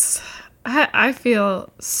brands, I feel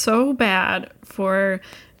so bad for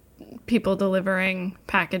people delivering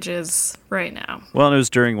packages right now. Well, and it was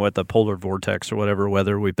during the polar vortex or whatever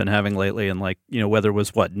weather we've been having lately, and weather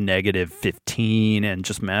was -15 and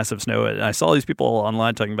just massive snow. And I saw these people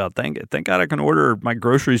online talking about thank God I can order my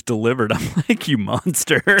groceries delivered. I'm like, you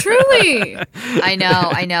monster. Truly. I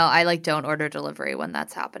know. I don't order delivery when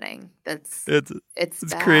that's happening. It's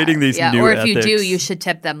bad. Creating these new or if ethics. you do, you should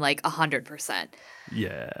tip them like 100%.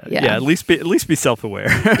 Yeah. At least be self-aware.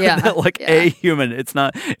 Yeah. That a human. It's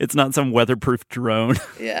not some weatherproof drone.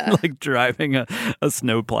 Yeah. like driving a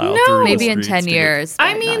snowplow. No. through Maybe the in 10 streets years.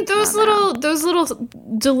 I mean, those little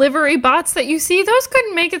delivery bots that you see, those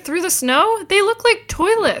couldn't make it through the snow. They look like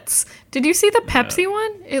toilets. Did you see the Pepsi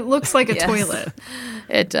one? It looks like a toilet.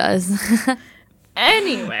 It does.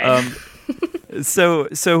 Anyway. So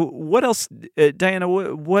what else, Diana?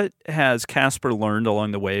 What has Casper learned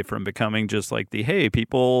along the way from becoming just like hey,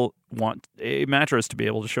 people want a mattress to be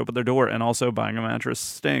able to show up at their door, and also buying a mattress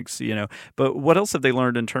stinks, But what else have they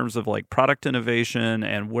learned in terms of product innovation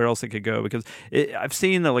and where else it could go? Because I've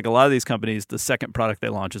seen that a lot of these companies, the second product they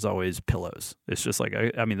launch is always pillows. It's just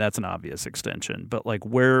that's an obvious extension. But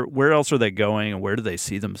where else are they going, and where do they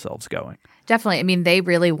see themselves going? Definitely. They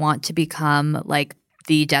really want to become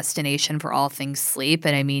the destination for all things sleep.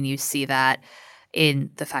 And you see that in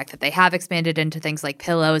the fact that they have expanded into things like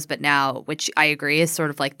pillows, but now, which I agree is sort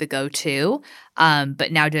of the go-to,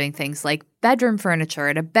 but now doing things like bedroom furniture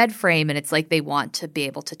and a bed frame. And it's they want to be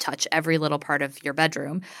able to touch every little part of your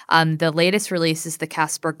bedroom. The latest release is the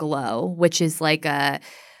Casper Glow, which is a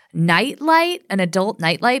nightlight, an adult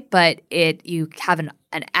nightlight, but you have an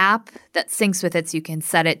app that syncs with it, so you can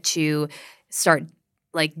set it to start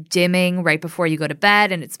dimming right before you go to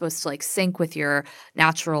bed, and it's supposed to sync with your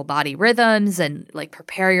natural body rhythms and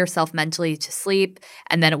prepare yourself mentally to sleep,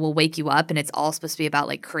 and then it will wake you up, and it's all supposed to be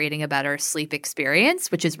about creating a better sleep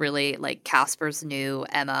experience, which is really Casper's new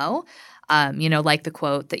MO. The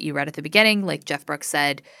quote that you read at the beginning, Jeff Brooks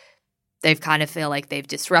said, they've kind of feel like they've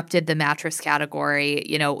disrupted the mattress category,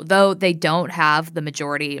 though they don't have the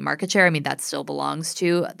majority market share. That still belongs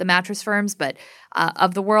to the mattress firms, but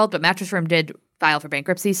of the world. But Mattress Firm did file for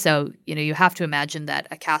bankruptcy, so you have to imagine that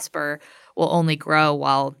a Casper will only grow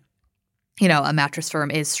while a Mattress Firm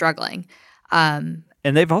is struggling.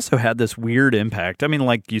 And they've also had this weird impact. I mean,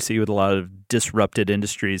 like you see with a lot of disrupted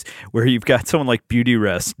industries where you've got someone like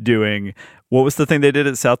Beautyrest doing, what was the thing they did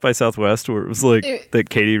at South by Southwest where it was like that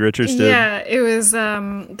Katie Richards did? Yeah, it was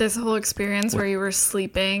this whole experience where you were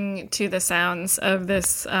sleeping to the sounds of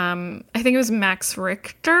this, I think it was Max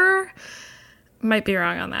Richter. Might be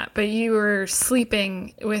wrong on that. But you were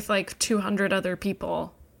sleeping with like 200 other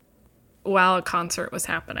people while a concert was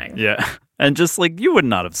happening. Yeah. And just like, you would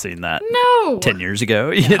not have seen that No. 10 years ago.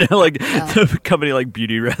 You know, like a company like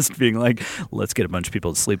Beautyrest being like, let's get a bunch of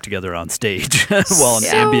people to sleep together on stage while an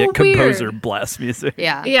ambient composer blasts music.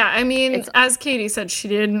 Yeah. Yeah, I mean, as Katie said, she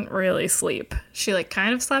didn't really sleep. She like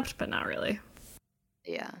kind of slept, but not really.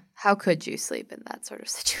 Yeah. How could you sleep in that sort of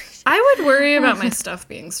situation? I would worry about my stuff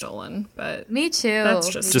being stolen, but Me too. That's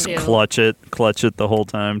just clutch it the whole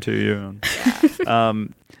time to you. Yeah.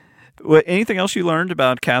 Anything else you learned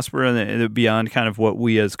about Casper and beyond kind of what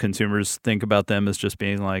we as consumers think about them as just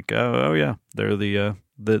being like, oh yeah, they're the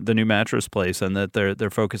new mattress place, and that they're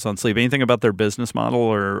focused on sleep? Anything about their business model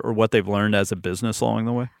or what they've learned as a business along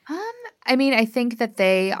the way? I mean, I think that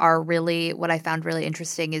they are really, what I found really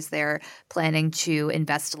interesting is they're planning to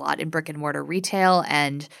invest a lot in brick and mortar retail.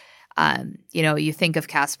 And, you think of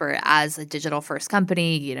Casper as a digital first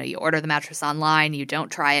company. You order the mattress online, you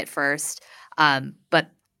don't try it first. But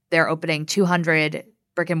they're opening 200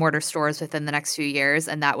 brick and mortar stores within the next few years.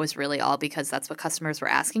 And that was really all because that's what customers were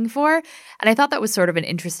asking for. And I thought that was sort of an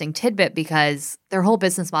interesting tidbit because their whole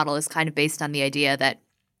business model is kind of based on the idea that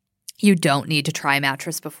you don't need to try a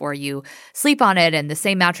mattress before you sleep on it. And the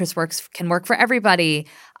same mattress can work for everybody.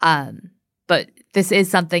 But this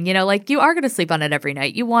is something, like you are going to sleep on it every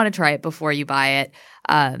night. You want to try it before you buy it.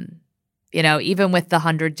 Even with the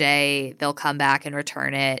 100-day, they'll come back and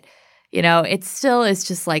return it. It still is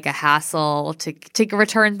just like a hassle to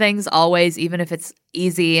return things always, even if it's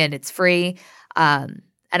easy and it's free. And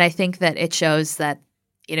I think that it shows that,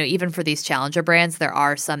 even for these challenger brands, there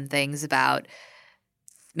are some things about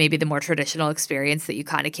maybe the more traditional experience that you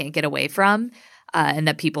kind of can't get away from and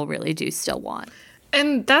that people really do still want.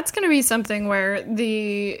 And that's going to be something where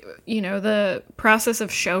the process of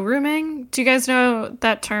showrooming, do you guys know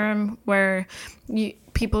that term where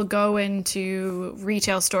people go into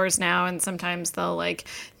retail stores now and sometimes they'll like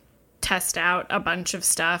test out a bunch of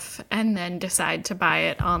stuff and then decide to buy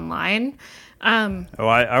it online?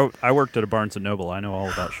 I worked at a Barnes & Noble. I know all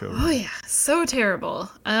about showrooming. Oh, yeah. So terrible.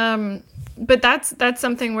 But that's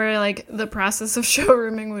something where like the process of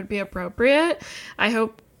showrooming would be appropriate. I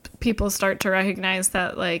hope people start to recognize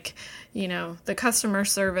that the customer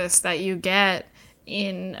service that you get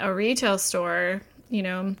in a retail store,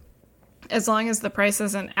 as long as the price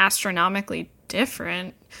isn't astronomically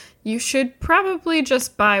different, you should probably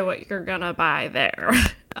just buy what you're gonna buy there.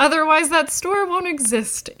 Otherwise, that store won't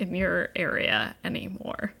exist in your area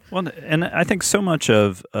anymore. Well, and I think so much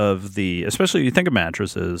of the, especially you think of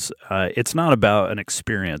mattresses, it's not about an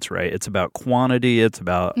experience, right? It's about quantity. It's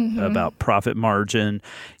about profit margin,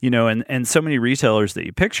 and so many retailers that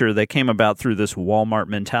you picture, they came about through this Walmart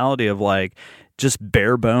mentality of like, just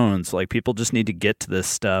bare bones, like people just need to get to this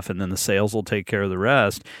stuff and then the sales will take care of the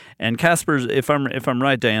rest. And Casper's, if I'm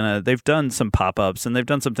right, Diana, they've done some pop-ups and they've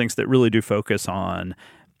done some things that really do focus on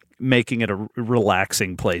making it a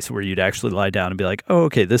relaxing place where you'd actually lie down and be like, oh,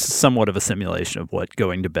 okay, this is somewhat of a simulation of what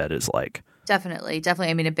going to bed is like. Definitely.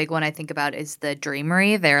 I mean, a big one I think about is the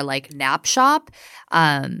Dreamery. They're like nap shop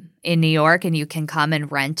in New York, and you can come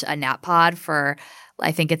and rent a nap pod for,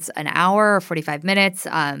 I think it's an hour or 45 minutes.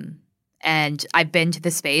 And I've been to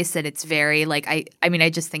the space and it's very like, I mean,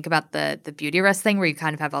 I just think about the Beautyrest thing where you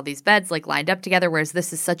kind of have all these beds like lined up together, whereas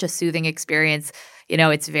this is such a soothing experience.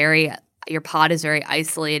 It's very, your pod is very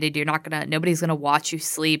isolated. Nobody's going to watch you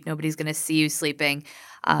sleep. Nobody's going to see you sleeping.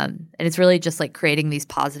 And it's really just like creating these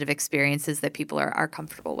positive experiences that people are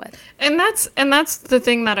comfortable with. And that's the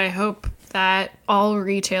thing that I hope that all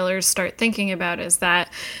retailers start thinking about is that,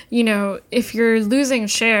 if you're losing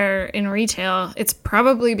share in retail, it's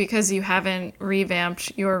probably because you haven't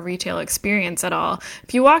revamped your retail experience at all.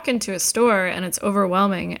 If you walk into a store and it's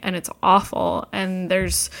overwhelming and it's awful and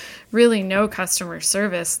there's really no customer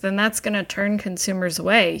service, then that's going to turn consumers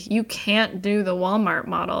away. You can't do the Walmart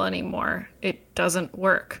model anymore. It doesn't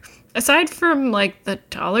work. Aside from like the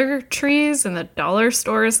Dollar Trees and the dollar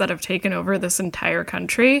stores that have taken over this entire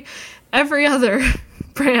country, every other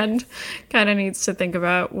brand kind of needs to think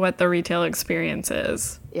about what the retail experience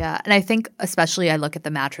is. Yeah. And I think especially I look at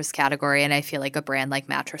the mattress category and I feel like a brand like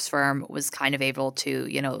Mattress Firm was kind of able to,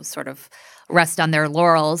 sort of rest on their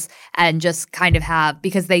laurels and just kind of have,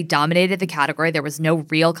 because they dominated the category, there was no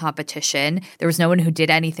real competition. There was no one who did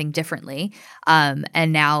anything differently.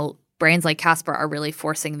 And now brands like Casper are really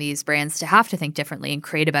forcing these brands to have to think differently and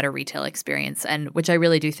create a better retail experience, and which I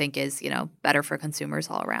really do think is, better for consumers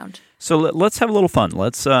all around. So let's have a little fun.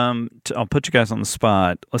 Let's I'll put you guys on the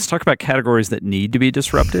spot. Let's talk about categories that need to be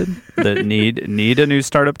disrupted, that need a new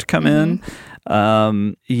startup to come in.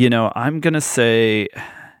 I'm going to say,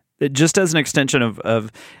 just as an extension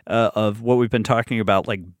of what we've been talking about,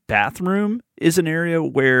 like bathroom is an area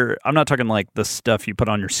where I'm not talking like the stuff you put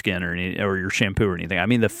on your skin or your shampoo or anything. I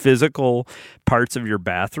mean the physical parts of your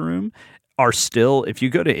bathroom are still, if you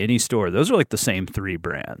go to any store, those are like the same 3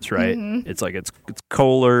 brands, right? Mm-hmm. It's like it's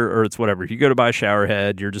Kohler or it's whatever. If you go to buy a shower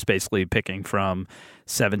head, you're just basically picking from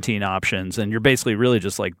 17 options, and you're basically really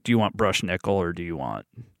just like, do you want brushed nickel or do you want,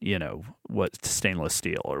 what stainless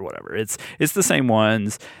steel or whatever? It's the same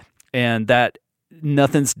ones, and that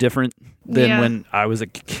nothing's different than when I was a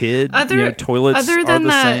kid. Toilets other than are the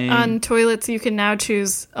that, same. on toilets you can now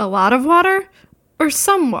choose a lot of water or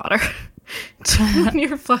some water. When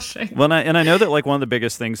you're flushing. Well, and I know that like one of the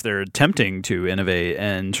biggest things they're attempting to innovate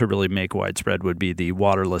and to really make widespread would be the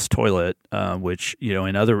waterless toilet, which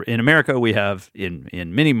in America we have in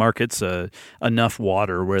many markets enough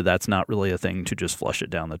water where that's not really a thing to just flush it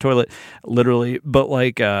down the toilet, literally. But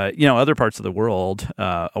like other parts of the world,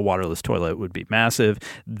 a waterless toilet would be massive.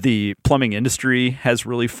 The plumbing industry has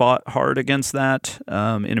really fought hard against that.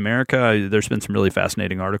 In America, there's been some really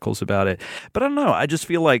fascinating articles about it. But I don't know. I just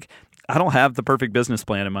feel like I don't have the perfect business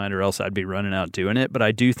plan in mind, or else I'd be running out doing it. But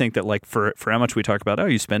I do think that, like, for how much we talk about,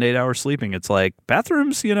 you spend 8 hours sleeping, it's like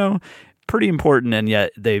bathrooms, pretty important, and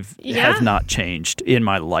yet have not changed in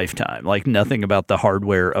my lifetime. Like, nothing about the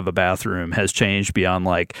hardware of a bathroom has changed beyond,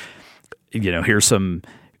 like, here's some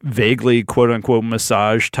vaguely quote-unquote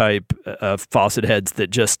massage type faucet heads that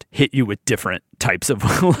just hit you with different types of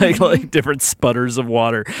like different sputters of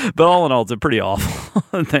water. But all in all, it's a pretty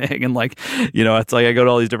awful thing. And it's like I go to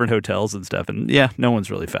all these different hotels and stuff, and no one's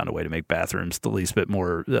really found a way to make bathrooms the least bit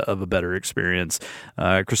more of a better experience.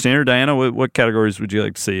 Christina or Diana, what categories would you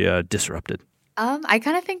like to see disrupted? I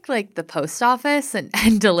kind of think like the post office and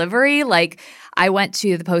delivery. Like I went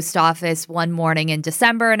to the post office one morning in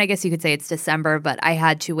December, and I guess you could say it's December, but I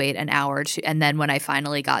had to wait an hour and then when I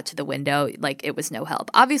finally got to the window, like it was no help.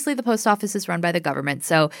 Obviously the post office is run by the government,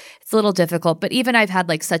 so it's a little difficult, but even I've had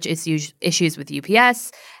like such issues with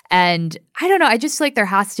UPS. And I don't know, I just feel like there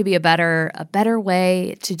has to be a better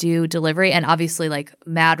way to do delivery. And obviously, like,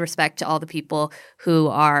 mad respect to all the people who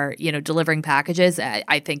are, delivering packages.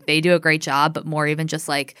 I think they do a great job, but more even just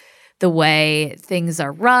like the way things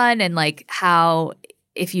are run and like how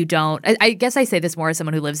if you don't – I guess I say this more as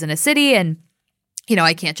someone who lives in a city and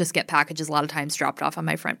I can't just get packages a lot of times dropped off on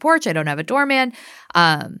my front porch. I don't have a doorman.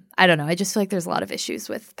 I don't know. I just feel like there's a lot of issues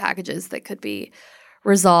with packages that could be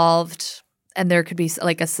resolved. And there could be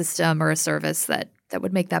like a system or a service that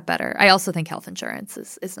would make that better. I also think health insurance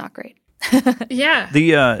is not great. Yeah.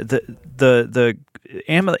 The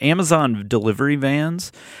Amazon delivery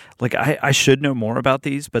vans, like I should know more about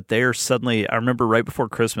these, but they are suddenly, I remember right before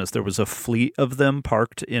Christmas, there was a fleet of them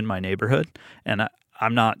parked in my neighborhood. And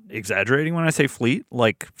I'm not exaggerating when I say fleet,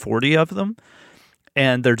 like 40 of them.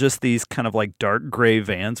 And they're just these kind of like dark gray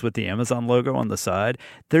vans with the Amazon logo on the side.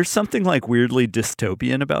 There's something like weirdly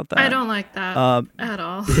dystopian about that. I don't like that at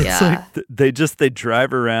all. Yeah. Like they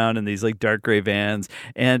drive around in these like dark gray vans.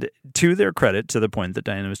 And to their credit, to the point that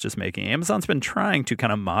Diana was just making, Amazon's been trying to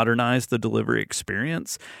kind of modernize the delivery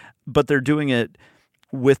experience, but they're doing it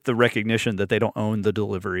with the recognition that they don't own the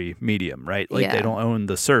delivery medium, right? Like they don't own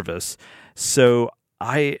the service. So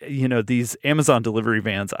these Amazon delivery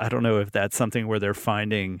vans, I don't know if that's something where they're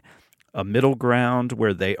finding a middle ground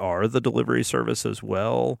where they are the delivery service as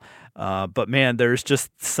well. But man, there's just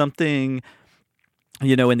something, in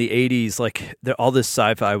the 80s, like all this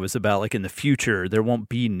sci-fi was about like in the future, there won't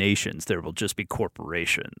be nations. There will just be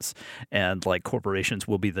corporations, and like corporations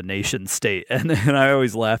will be the nation state. And I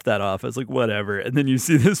always laughed that off. I was like, whatever. And then you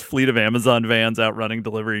see this fleet of Amazon vans out running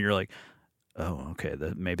delivery and you're like, oh, okay,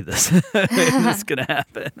 maybe this is going to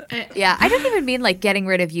happen. Yeah, I don't even mean like getting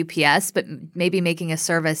rid of UPS, but maybe making a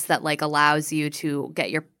service that like allows you to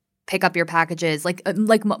pick up your packages, like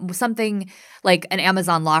something like an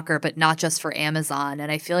Amazon locker, but not just for Amazon.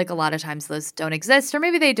 And I feel like a lot of times those don't exist, or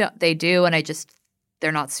maybe they do, and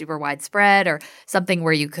they're not super widespread, or something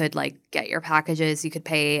where you could like get your packages, you could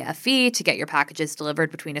pay a fee to get your packages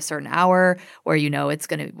delivered between a certain hour where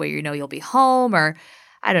you'll be home, or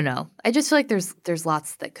I don't know. I just feel like there's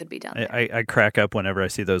lots that could be done there. I crack up whenever I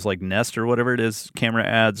see those like Nest or whatever it is camera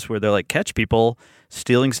ads where they're like, catch people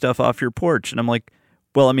stealing stuff off your porch. And I'm like,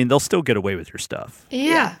 well, I mean, they'll still get away with your stuff.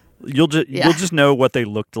 Yeah. You'll just know what they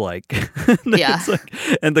looked like. Yeah.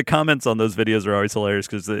 And the comments on those videos are always hilarious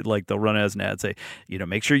because they'll run as an ad, say,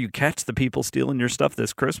 make sure you catch the people stealing your stuff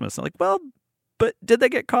this Christmas. I'm like, well, but did they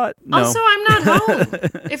get caught? No. Also, I'm not home.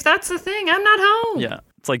 If that's the thing, I'm not home. Yeah.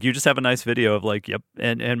 It's like you just have a nice video of like, yep.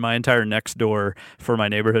 And my entire next door for my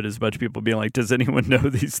neighborhood is a bunch of people being like, does anyone know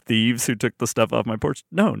these thieves who took the stuff off my porch?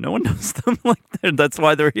 No one knows them. That's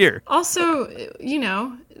why they're here. Also,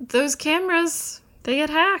 those cameras, they get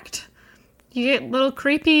hacked. You get little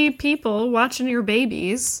creepy people watching your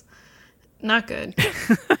babies. Not good.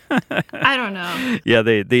 I don't know. Yeah,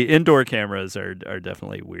 the indoor cameras are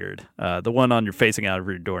definitely weird. The one on your facing out of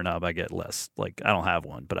your doorknob, I get less. Like, I don't have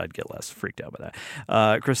one, but I'd get less freaked out by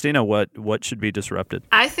that. Christina, what should be disrupted?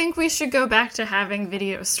 I think we should go back to having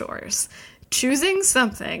video stores. Choosing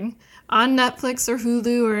something on Netflix or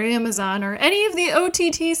Hulu or Amazon or any of the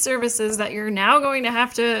OTT services that you're now going to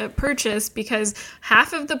have to purchase because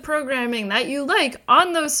half of the programming that you like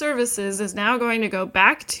on those services is now going to go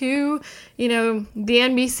back to, the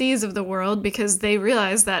NBCs of the world because they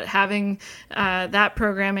realize that having that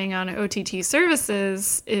programming on OTT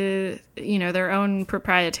services, their own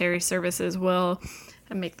proprietary services will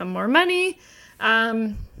make them more money,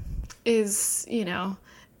 it's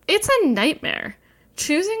a nightmare.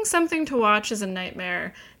 Choosing something to watch is a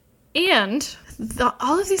nightmare. And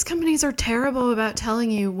all of these companies are terrible about telling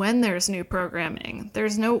you when there's new programming.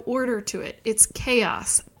 There's no order to it. It's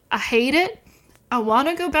chaos. I hate it. I want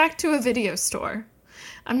to go back to a video store.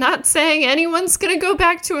 I'm not saying anyone's going to go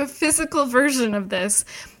back to a physical version of this,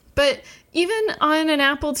 but even on an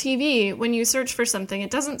Apple TV, when you search for something, it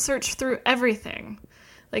doesn't search through everything.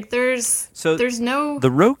 Like there's no... The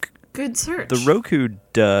Roku... good search. The Roku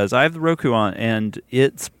does. I have the Roku on, and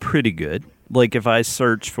it's pretty good. Like, if I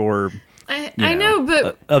search for, I know,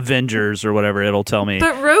 but Avengers or whatever, it'll tell me.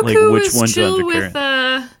 But Roku which is ones chill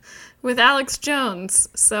with Alex Jones,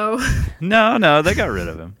 so. No, they got rid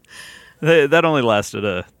of him. That only lasted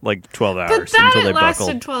 12 hours but that until they lasted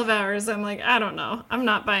buckled. 12 hours. I'm like, I don't know. I'm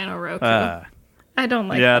not buying a Roku. I don't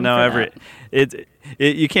like. Yeah, them no, for that.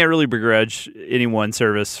 You can't really begrudge any one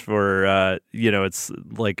service for it's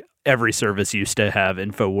like every service used to have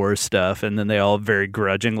InfoWars stuff, and then they all very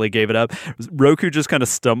grudgingly gave it up. Roku just kind of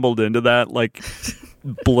stumbled into that,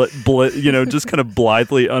 just kind of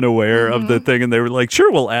blithely unaware of the thing, and they were like,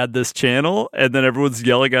 "Sure, we'll add this channel," and then everyone's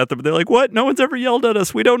yelling at them. But they're like, "What? No one's ever yelled at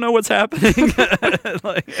us. We don't know what's happening."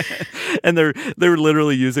 And they were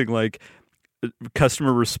literally using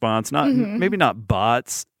customer response, maybe not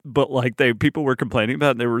bots, but people were complaining about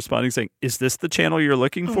it, and they were responding saying, "Is this the channel you're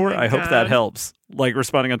looking for? I hope that helps."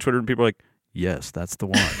 Responding on Twitter, and people are like, "Yes, that's the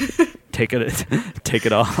one." Take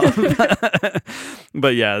it off.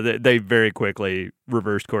 But yeah, they very quickly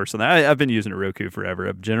reversed course on that. I've been using a Roku forever.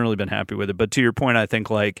 I've generally been happy with it. But to your point, I think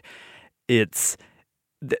it's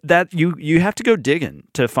that you have to go digging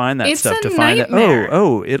to find that stuff, to find nightmare.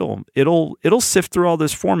 that it'll sift through all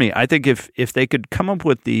this for me. I think if they could come up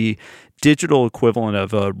with the digital equivalent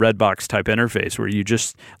of a Redbox type interface where you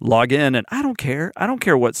just log in and I don't care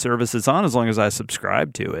what service it's on as long as I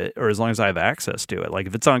subscribe to it or as long as I have access to it. Like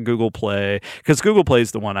if it's on Google Play, because Google Play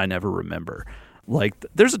is the one I never remember.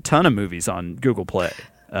 There's a ton of movies on Google Play.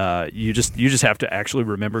 You just have to actually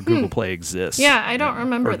remember Google Play exists. Yeah, I don't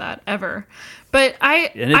remember that ever. But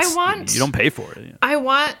you don't pay for it. I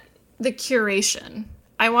want the curation.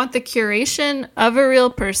 I want the curation of a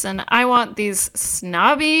real person. I want these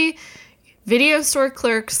snobby video store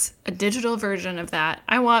clerks, a digital version of that.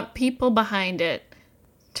 I want people behind it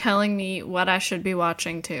telling me what I should be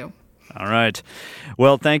watching too. All right.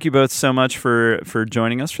 Well, thank you both so much for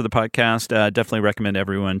joining us for the podcast. Definitely recommend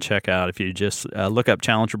everyone check out. If you just look up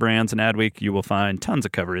Challenger Brands and Adweek, you will find tons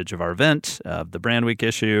of coverage of our event, of the Brand Week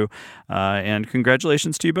issue. And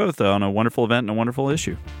congratulations to you both on a wonderful event and a wonderful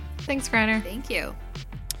issue. Thanks, Griner. Thank you.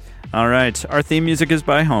 All right. Our theme music is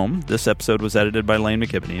by Home. This episode was edited by Lane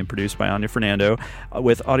McKibney and produced by Anya Fernando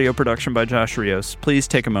with audio production by Josh Rios. Please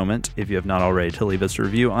take a moment, if you have not already, to leave us a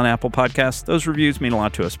review on Apple Podcasts. Those reviews mean a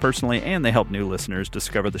lot to us personally, and they help new listeners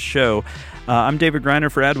discover the show. I'm David Griner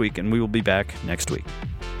for Adweek, and we will be back next week.